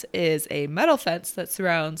fence is a metal fence that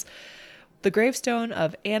surrounds the gravestone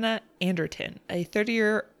of Anna Anderton, a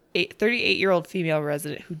 38-year-old female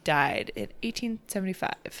resident who died in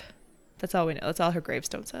 1875. That's all we know. That's all her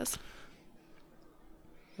gravestone says.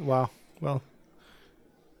 Wow. Well,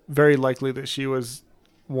 very likely that she was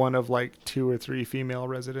one of like 2 or 3 female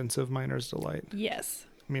residents of Miners Delight. Yes.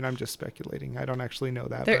 I mean, I'm just speculating. I don't actually know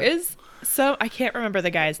that. There is some, I can't remember the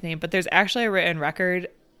guy's name, but there's actually a written record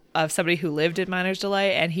of somebody who lived in Miners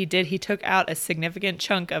Delight, and he took out a significant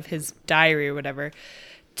chunk of his diary or whatever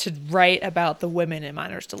to write about the women in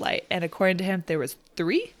Miners Delight. And according to him, there was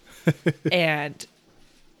 3, and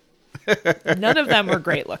none of them were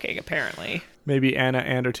great looking, apparently. Maybe Anna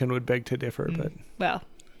Anderton would beg to differ, but well,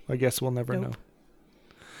 I guess we'll never know.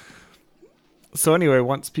 So anyway,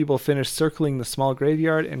 once people finish circling the small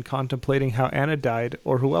graveyard and contemplating how Anna died,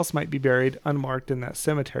 or who else might be buried unmarked in that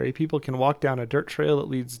cemetery, people can walk down a dirt trail that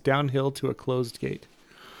leads downhill to a closed gate.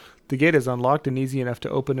 The gate is unlocked and easy enough to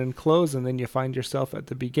open and close, and then you find yourself at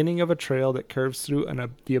the beginning of a trail that curves through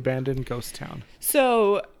the abandoned ghost town.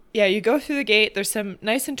 So, yeah, you go through the gate. There's some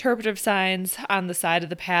nice interpretive signs on the side of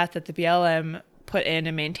the path that the BLM put in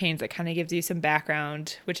and maintains that kind of gives you some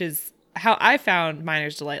background, which is how I found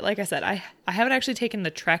Miner's Delight. Like I said, I haven't actually taken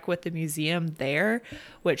the trek with the museum there,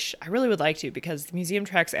 which I really would like to, because the museum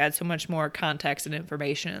treks add so much more context and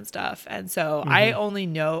information and stuff. And so I only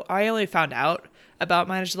found out about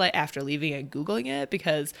Miner's Delight after leaving and Googling it,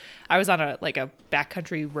 because I was on a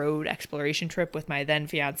backcountry road exploration trip with my then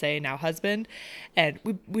fiance, now husband. And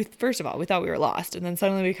we first of all, we thought we were lost. And then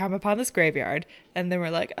suddenly we come upon this graveyard, and then we're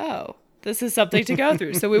like, oh, this is something to go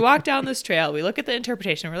through. So we walk down this trail, we look at the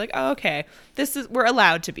interpretation, we're like, oh, okay, we're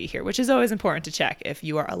allowed to be here, which is always important to check if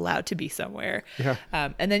you are allowed to be somewhere. Yeah.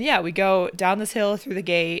 And then, we go down this hill through the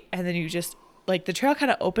gate, and then you just, the trail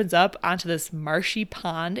kind of opens up onto this marshy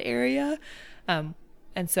pond area. But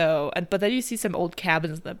then you see some old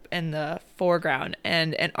cabins in the foreground,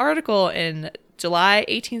 and an article in July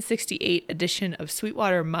 1868 edition of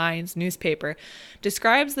Sweetwater Mines newspaper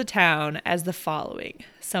describes the town as the following.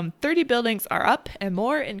 Some 30 buildings are up and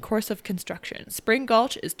more in course of construction. Spring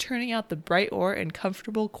Gulch is turning out the bright ore in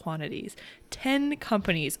comfortable quantities. 10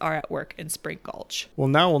 companies are at work in Spring Gulch. Well,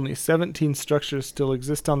 now only 17 structures still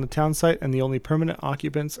exist on the town site, and the only permanent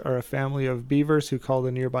occupants are a family of beavers who call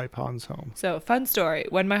the nearby ponds home. So, fun story.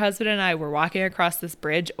 When my husband and I were walking across this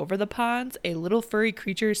bridge over the ponds, a little furry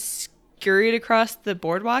creature scurried across the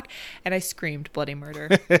boardwalk, and I screamed bloody murder.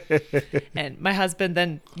 And my husband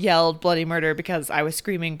then yelled bloody murder because I was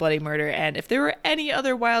screaming bloody murder. And if there were any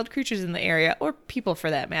other wild creatures in the area, or people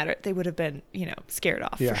for that matter, they would have been, scared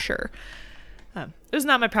off for sure. It was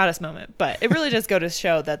not my proudest moment, but it really does go to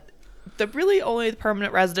show that the really only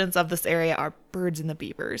permanent residents of this area are birds and the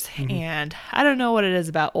beavers. Mm-hmm. And I don't know what it is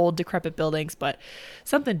about old decrepit buildings, but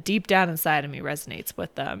something deep down inside of me resonates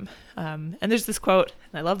with them. And there's this quote,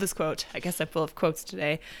 and I love this quote. I guess I'm full of quotes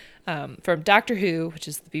today, from Doctor Who, which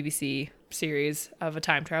is the BBC series of a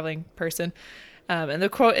time traveling person. And the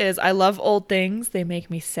quote is, "I love old things. They make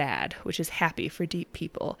me sad, which is happy for deep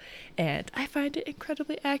people." And I find it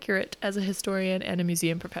incredibly accurate as a historian and a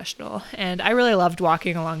museum professional. And I really loved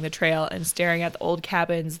walking along the trail and staring at the old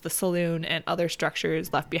cabins, the saloon, and other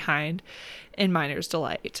structures left behind in Miner's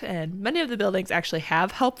Delight. And many of the buildings actually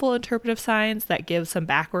have helpful interpretive signs that give some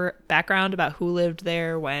background about who lived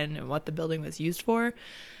there, when, and what the building was used for.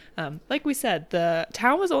 Like we said, the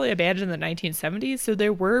town was only abandoned in the 1970s, so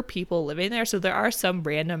there were people living there. So there are some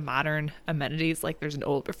random modern amenities, like there's an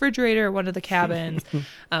old refrigerator in one of the cabins.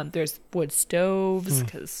 There's wood stoves,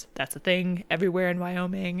 because that's a thing everywhere in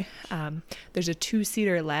Wyoming. There's a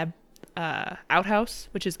 2-seater lab outhouse,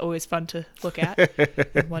 which is always fun to look at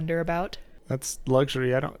and wonder about. That's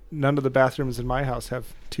luxury. None of the bathrooms in my house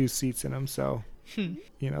have 2 seats in them, so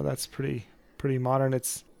that's pretty modern.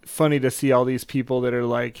 It's funny to see all these people that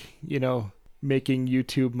are making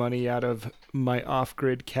YouTube money out of my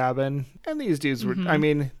off-grid cabin. And these dudes were,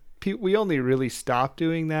 we only really stopped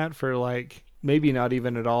doing that for maybe not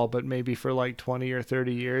even at all, but maybe for 20 or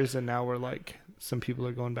 30 years. And now we're some people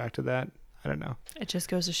are going back to that. I don't know. It just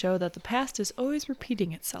goes to show that the past is always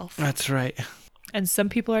repeating itself. That's right. And some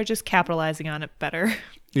people are just capitalizing on it better.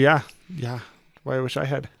 Yeah. Well, I wish I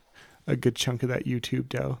had a good chunk of that YouTube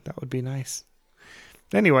dough. That would be nice.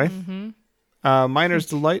 Anyway, Miner's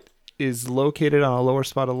Delight is located on a lower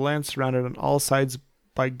spot of land surrounded on all sides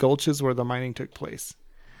by gulches where the mining took place.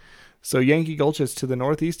 So Yankee Gulch is to the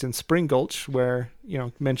northeast, and Spring Gulch, where,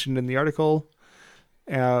 mentioned in the article,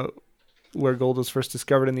 where gold was first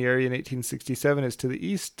discovered in the area in 1867, is to the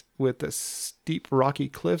east, with the steep rocky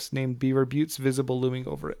cliffs named Beaver Buttes visible looming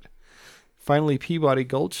over it. Finally, Peabody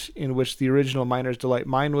Gulch, in which the original Miner's Delight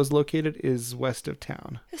mine was located, is west of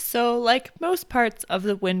town. So, like most parts of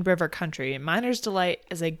the Wind River country, Miner's Delight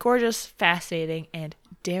is a gorgeous, fascinating, and,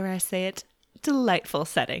 dare I say it, delightful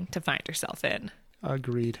setting to find yourself in.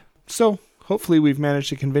 Agreed. So, hopefully we've managed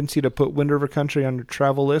to convince you to put Wind River country on your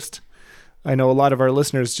travel list. I know a lot of our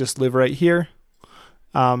listeners just live right here.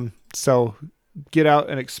 So, get out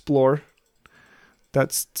and explore.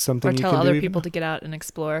 That's something you can do. Or tell other people to get out and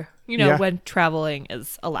explore, when traveling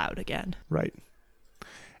is allowed again. Right.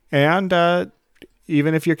 And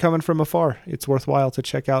even if you're coming from afar, it's worthwhile to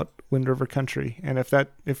check out Wind River country. And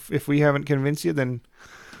if we haven't convinced you, then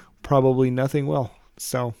probably nothing will.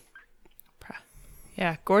 So.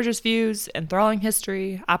 Yeah, gorgeous views, enthralling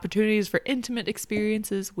history, opportunities for intimate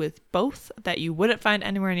experiences with both that you wouldn't find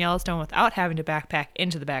anywhere in Yellowstone without having to backpack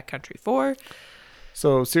into the backcountry for.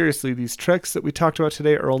 So seriously, these treks that we talked about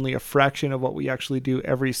today are only a fraction of what we actually do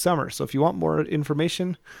every summer. So if you want more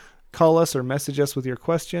information, call us or message us with your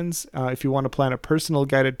questions. If you want to plan a personal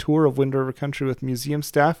guided tour of Wind River country with museum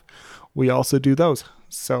staff, we also do those.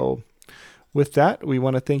 So with that, we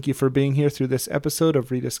want to thank you for being here through this episode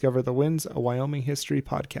of Rediscover the Winds, a Wyoming history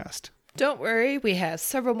podcast. Don't worry, we have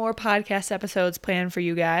several more podcast episodes planned for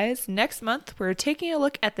you guys. Next month, we're taking a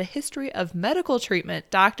look at the history of medical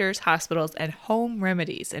treatment, doctors, hospitals, and home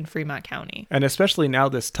remedies in Fremont County. And especially now,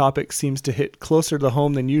 this topic seems to hit closer to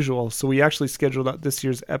home than usual, so we actually scheduled out this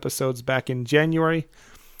year's episodes back in January.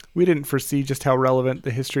 We didn't foresee just how relevant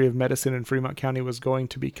the history of medicine in Fremont County was going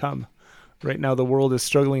to become. Right now, the world is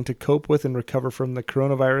struggling to cope with and recover from the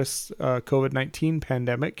coronavirus COVID-19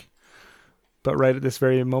 pandemic. But right at this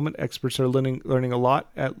very moment, experts are learning a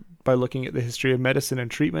lot by looking at the history of medicine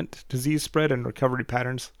and treatment, disease spread, and recovery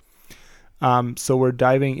patterns. So we're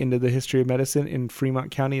diving into the history of medicine in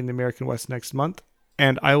Fremont County in the American West next month.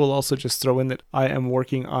 And I will also just throw in that I am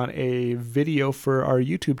working on a video for our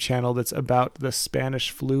YouTube channel that's about the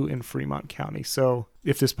Spanish flu in Fremont County. So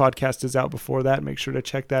if this podcast is out before that, make sure to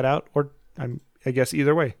check that out. Or I guess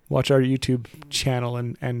either way, watch our YouTube channel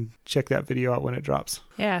and check that video out when it drops.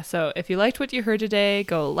 Yeah, so if you liked what you heard today,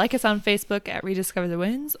 go like us on Facebook at Rediscover the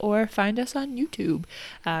Winds or find us on YouTube.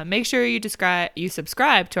 Make sure you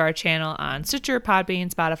subscribe to our channel on Stitcher,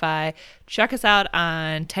 Podbean, Spotify. Check us out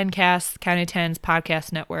on 10Cast, County 10's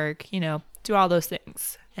podcast network. Do all those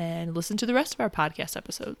things. And listen to the rest of our podcast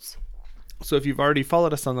episodes. So if you've already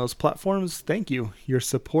followed us on those platforms, thank you. Your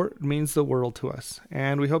support means the world to us.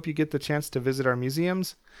 And we hope you get the chance to visit our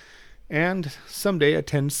museums and someday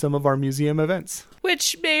attend some of our museum events.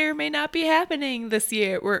 Which may or may not be happening this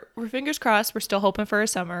year. We're fingers crossed. We're still hoping for a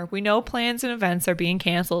summer. We know plans and events are being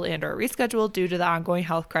canceled and or rescheduled due to the ongoing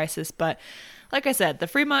health crisis. But like I said, the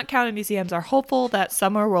Fremont County Museums are hopeful that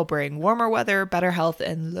summer will bring warmer weather, better health,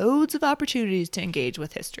 and loads of opportunities to engage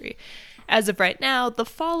with history. As of right now, the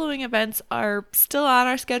following events are still on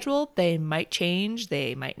our schedule. They might change,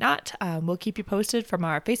 they might not. We'll keep you posted from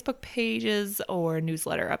our Facebook pages or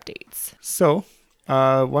newsletter updates. So,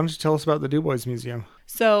 why don't you tell us about the Du Bois Museum?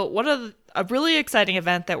 So, a really exciting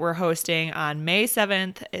event that we're hosting on May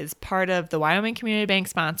 7th is part of the Wyoming Community Bank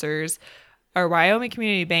sponsored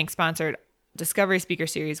Discovery Speaker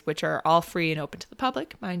Series, which are all free and open to the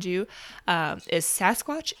public, mind you, is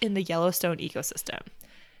Sasquatch in the Yellowstone Ecosystem.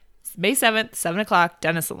 May 7th, 7 o'clock,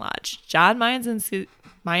 Denison Lodge. John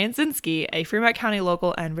Mayanzinski, a Fremont County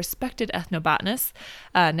local and respected ethnobotanist,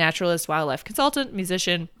 naturalist, wildlife consultant,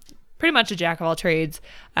 musician, pretty much a jack of all trades.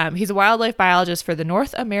 He's a wildlife biologist for the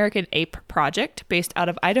North American Ape Project, based out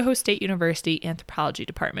of Idaho State University Anthropology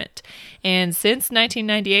Department. And since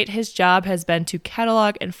 1998, his job has been to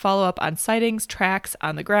catalog and follow up on sightings, tracks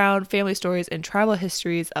on the ground, family stories, and tribal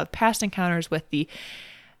histories of past encounters with the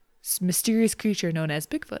mysterious creature known as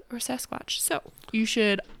Bigfoot or Sasquatch. So you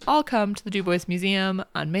should all come to the Du Bois Museum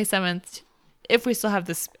on May 7th, if we still have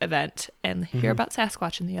this event, and hear about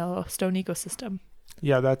Sasquatch in the Yellowstone ecosystem.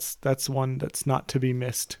 Yeah, that's one that's not to be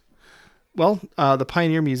missed. Well, the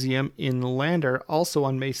Pioneer Museum in Lander, also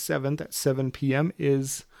on May 7th at 7 p.m.,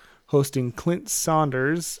 is hosting Clint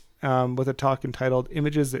Saunders with a talk entitled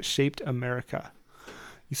Images That Shaped America.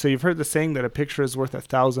 So you've heard the saying that a picture is worth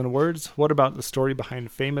 1,000 words. What about the story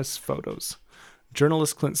behind famous photos?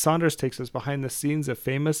 Journalist Clint Saunders takes us behind the scenes of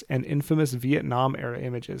famous and infamous Vietnam-era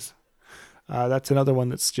images. That's another one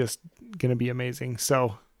that's just going to be amazing.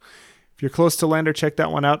 So if you're close to Lander, check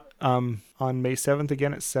that one out on May 7th,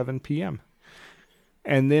 again at 7 p.m.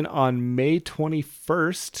 And then on May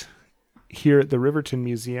 21st, here at the Riverton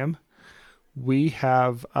Museum, we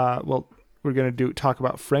have, we're going to talk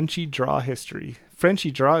about Frenchy Draw history.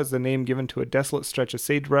 Frenchy Draw is the name given to a desolate stretch of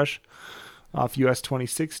sagebrush off US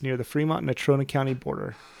 26 near the Fremont and Natrona County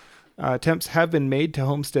border. Attempts have been made to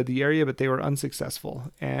homestead the area, but they were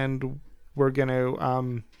unsuccessful. And we're going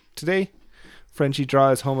to, today, Frenchy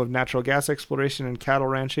Draw is home of natural gas exploration and cattle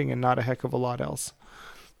ranching and not a heck of a lot else.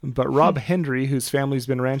 But Rob Hendry, whose family's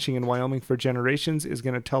been ranching in Wyoming for generations, is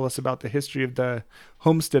going to tell us about the history of the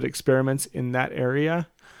homestead experiments in that area.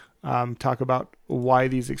 Talk about why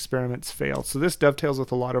these experiments failed. So this dovetails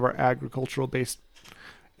with a lot of our agricultural-based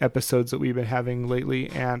episodes that we've been having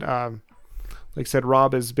lately. And like I said,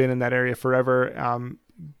 Rob has been in that area forever.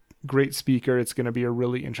 Great speaker. It's going to be a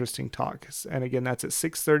really interesting talk. And again, that's at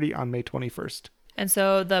 6:30 on May 21st. And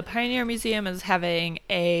so the Pioneer Museum is having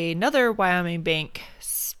another Wyoming Bank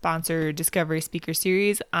sponsored Discovery Speaker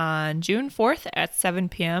Series on June 4th at 7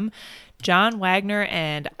 p.m. John Wagner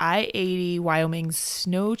and I-80 Wyoming's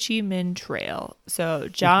Snow Chi Min Trail. So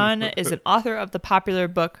John is an author of the popular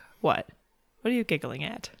book, What? What are you giggling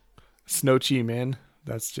at? Snow Chi Min.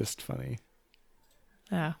 That's just funny.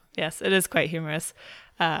 Oh, yes, it is quite humorous.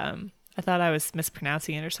 I thought I was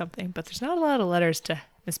mispronouncing it or something, but there's not a lot of letters to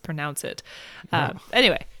mispronounce it. No.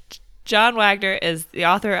 Anyway, John Wagner is the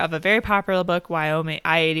author of a very popular book,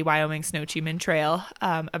 I-80 Wyoming Snow Chemin Trail,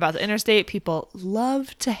 about the interstate people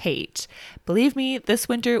love to hate. Believe me, this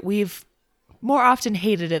winter we've more often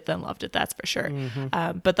hated it than loved it, that's for sure.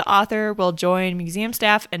 But the author will join museum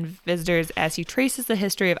staff and visitors as he traces the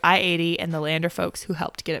history of I-80 and the Lander folks who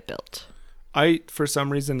helped get it built. I, for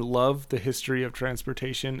some reason, love the history of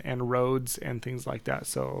transportation and roads and things like that.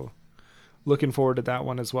 So looking forward to that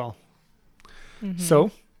one as well.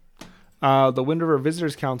 So the Wind River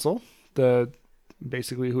Visitors Council,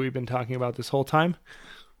 basically who we've been talking about this whole time,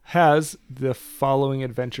 has the following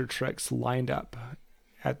adventure treks lined up.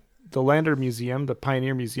 At the Lander Museum, the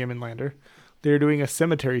Pioneer Museum in Lander, they're doing a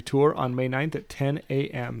cemetery tour on May 9th at 10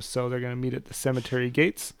 a.m. So they're going to meet at the cemetery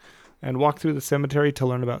gates and walk through the cemetery to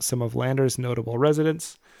learn about some of Lander's notable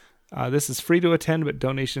residents. This is free to attend, but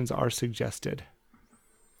donations are suggested.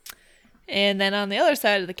 And then on the other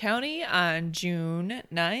side of the county, on June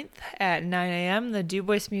 9th at 9 a.m., the Du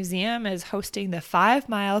Bois Museum is hosting the 5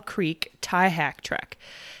 Mile Creek Tie Hack Trek.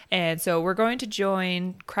 And so we're going to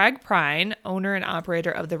join Craig Prine, owner and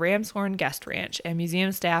operator of the Ramshorn Guest Ranch, and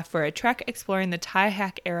museum staff for a trek exploring the tie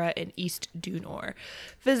hack era in East Dunor.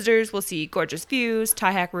 Visitors will see gorgeous views,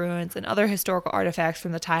 tie hack ruins, and other historical artifacts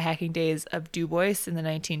from the tie hacking days of Du Bois in the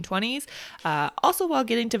 1920s, also while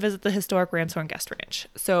getting to visit the historic Ramshorn Guest Ranch.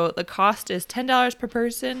 So the cost is $10 per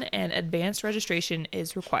person, and advanced registration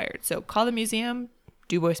is required. So call the museum,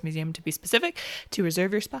 Du Bois Museum to be specific, to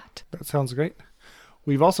reserve your spot. That sounds great.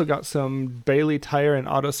 We've also got some Bailey Tire and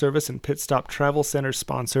Auto Service and Pit Stop Travel Center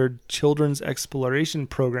sponsored children's exploration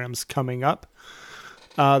programs coming up.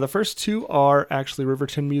 The first two are actually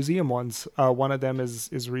Riverton Museum ones. One of them is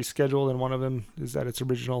rescheduled, and one of them is at its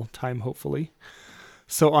original time, hopefully.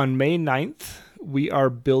 So on May 9th, we are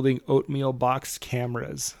building oatmeal box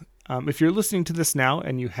cameras. If you're listening to this now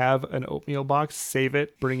and you have an oatmeal box, save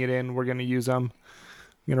it, bring it in. We're going to use them.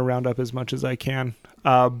 I'm going to round up as much as I can.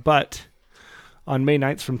 But on May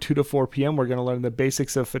 9th from 2 to 4 p.m., we're going to learn the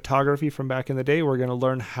basics of photography from back in the day. We're going to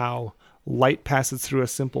learn how light passes through a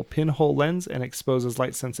simple pinhole lens and exposes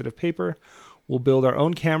light-sensitive paper. We'll build our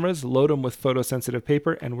own cameras, load them with photosensitive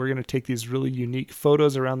paper, and we're going to take these really unique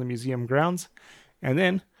photos around the museum grounds. And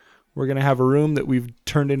then we're going to have a room that we've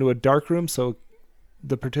turned into a dark room, so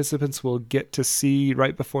the participants will get to see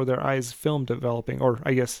right before their eyes film developing, or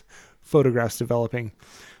I guess photographs developing.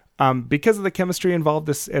 Because of the chemistry involved,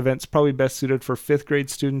 this event's probably best suited for 5th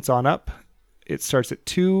grade students on up. It starts at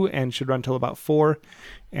 2 and should run till about 4,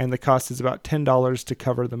 and the cost is about $10 to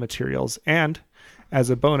cover the materials. And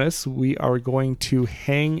as a bonus, we are going to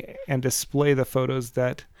hang and display the photos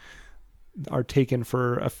that are taken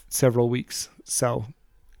for several weeks. So,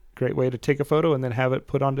 great way to take a photo and then have it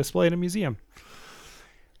put on display in a museum.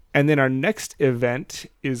 And then our next event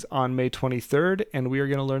is on May 23rd, and we are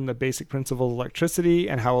going to learn the basic principle of electricity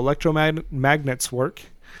and how electromagnets work.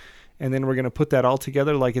 And then we're going to put that all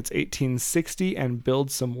together like it's 1860 and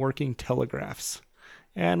build some working telegraphs.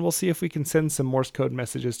 And we'll see if we can send some Morse code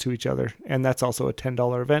messages to each other. And that's also a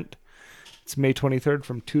 $10 event. It's May 23rd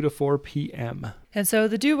from 2 to 4 p.m. And so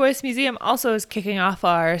the Du Bois Museum also is kicking off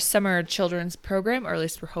our summer children's program, or at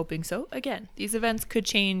least we're hoping so. Again, these events could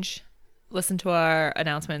change. Listen to our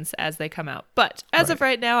announcements as they come out. But as of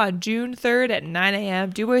right now, on June 3rd at 9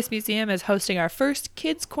 a.m., Du Bois Museum is hosting our first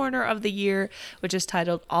Kids Corner of the year, which is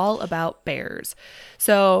titled All About Bears.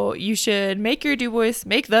 So you should make the Du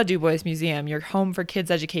Bois Museum your home for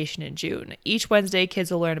kids' education in June. Each Wednesday, kids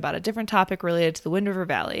will learn about a different topic related to the Wind River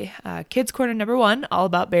Valley. Kids Corner number 1, All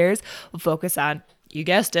About Bears, will focus on, you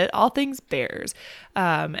guessed it, all things bears.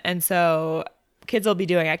 And so kids will be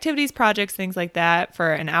doing activities, projects, things like that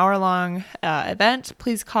for an hour-long event.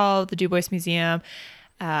 Please call the Du Bois Museum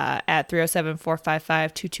at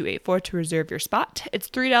 307-455-2284 to reserve your spot. It's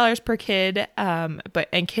 $3 per kid,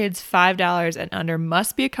 and kids $5 and under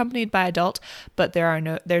must be accompanied by adult, but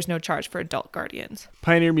there's no charge for adult guardians.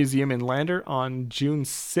 Pioneer Museum in Lander on June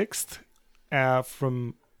 6th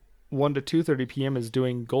from 1 to 2:30 p.m. is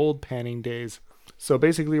doing gold panning days. So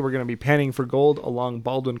basically, we're going to be panning for gold along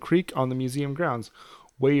Baldwin Creek on the museum grounds.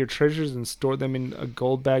 Weigh your treasures and store them in a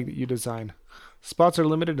gold bag that you design. Spots are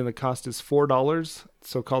limited and the cost is $4,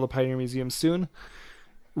 so call the Pioneer Museum soon.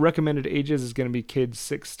 Recommended ages is going to be kids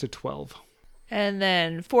 6 to 12. And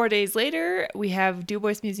then 4 days later, we have Du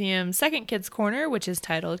Bois Museum's second Kids Corner, which is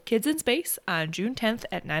titled Kids in Space on June 10th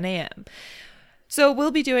at 9 a.m. So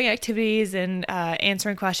we'll be doing activities and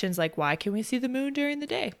answering questions like, why can we see the moon during the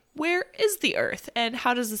day? Where is the Earth? And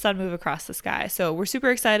how does the sun move across the sky? So we're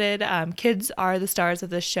super excited. Kids are the stars of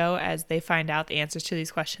this show as they find out the answers to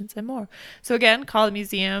these questions and more. So again, call the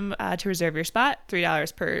museum to reserve your spot.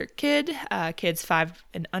 $3 per kid. Kids 5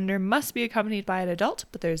 and under must be accompanied by an adult,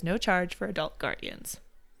 but there's no charge for adult guardians.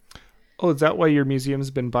 Oh, is that why your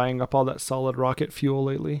museum's been buying up all that solid rocket fuel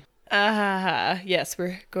lately? Yes,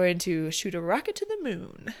 we're going to shoot a rocket to the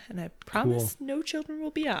moon, and I promise no children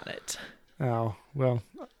will be on it. Oh, well,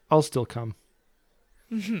 I'll still come.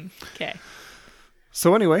 Okay.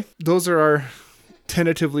 So anyway, those are our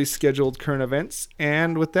tentatively scheduled current events.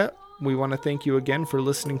 And with that, we want to thank you again for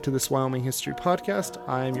listening to this Wyoming History Podcast.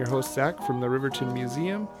 I'm your host, Zach, from the Riverton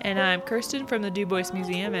Museum. And I'm Kirsten from the Du Bois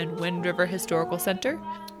Museum and Wind River Historical Center.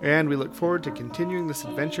 And we look forward to continuing this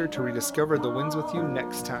adventure to rediscover the winds with you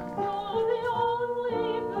next time.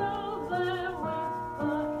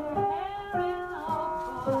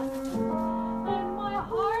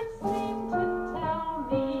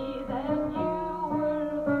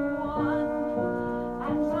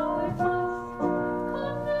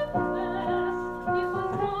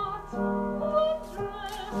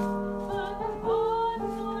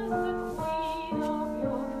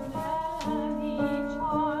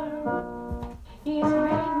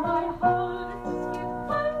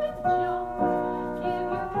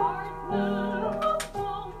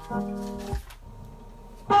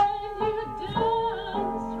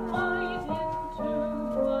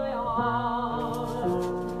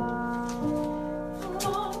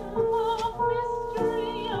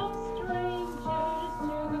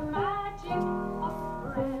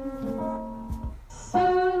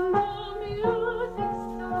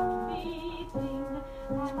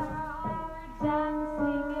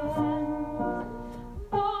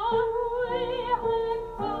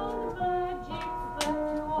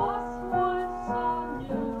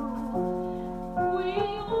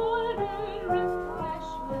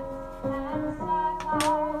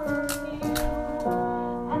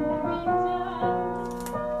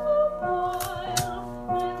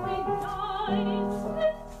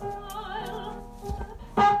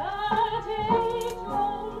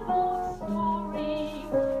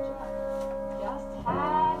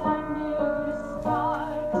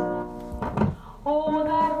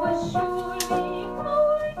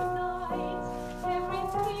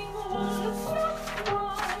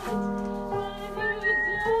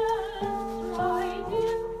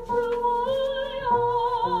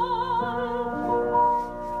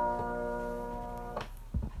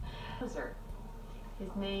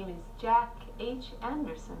 His name is Jack H.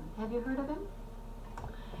 Anderson. Have you heard of him?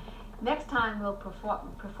 Next time we'll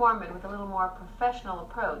perform it with a little more professional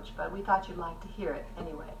approach, but we thought you'd like to hear it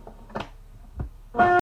anyway.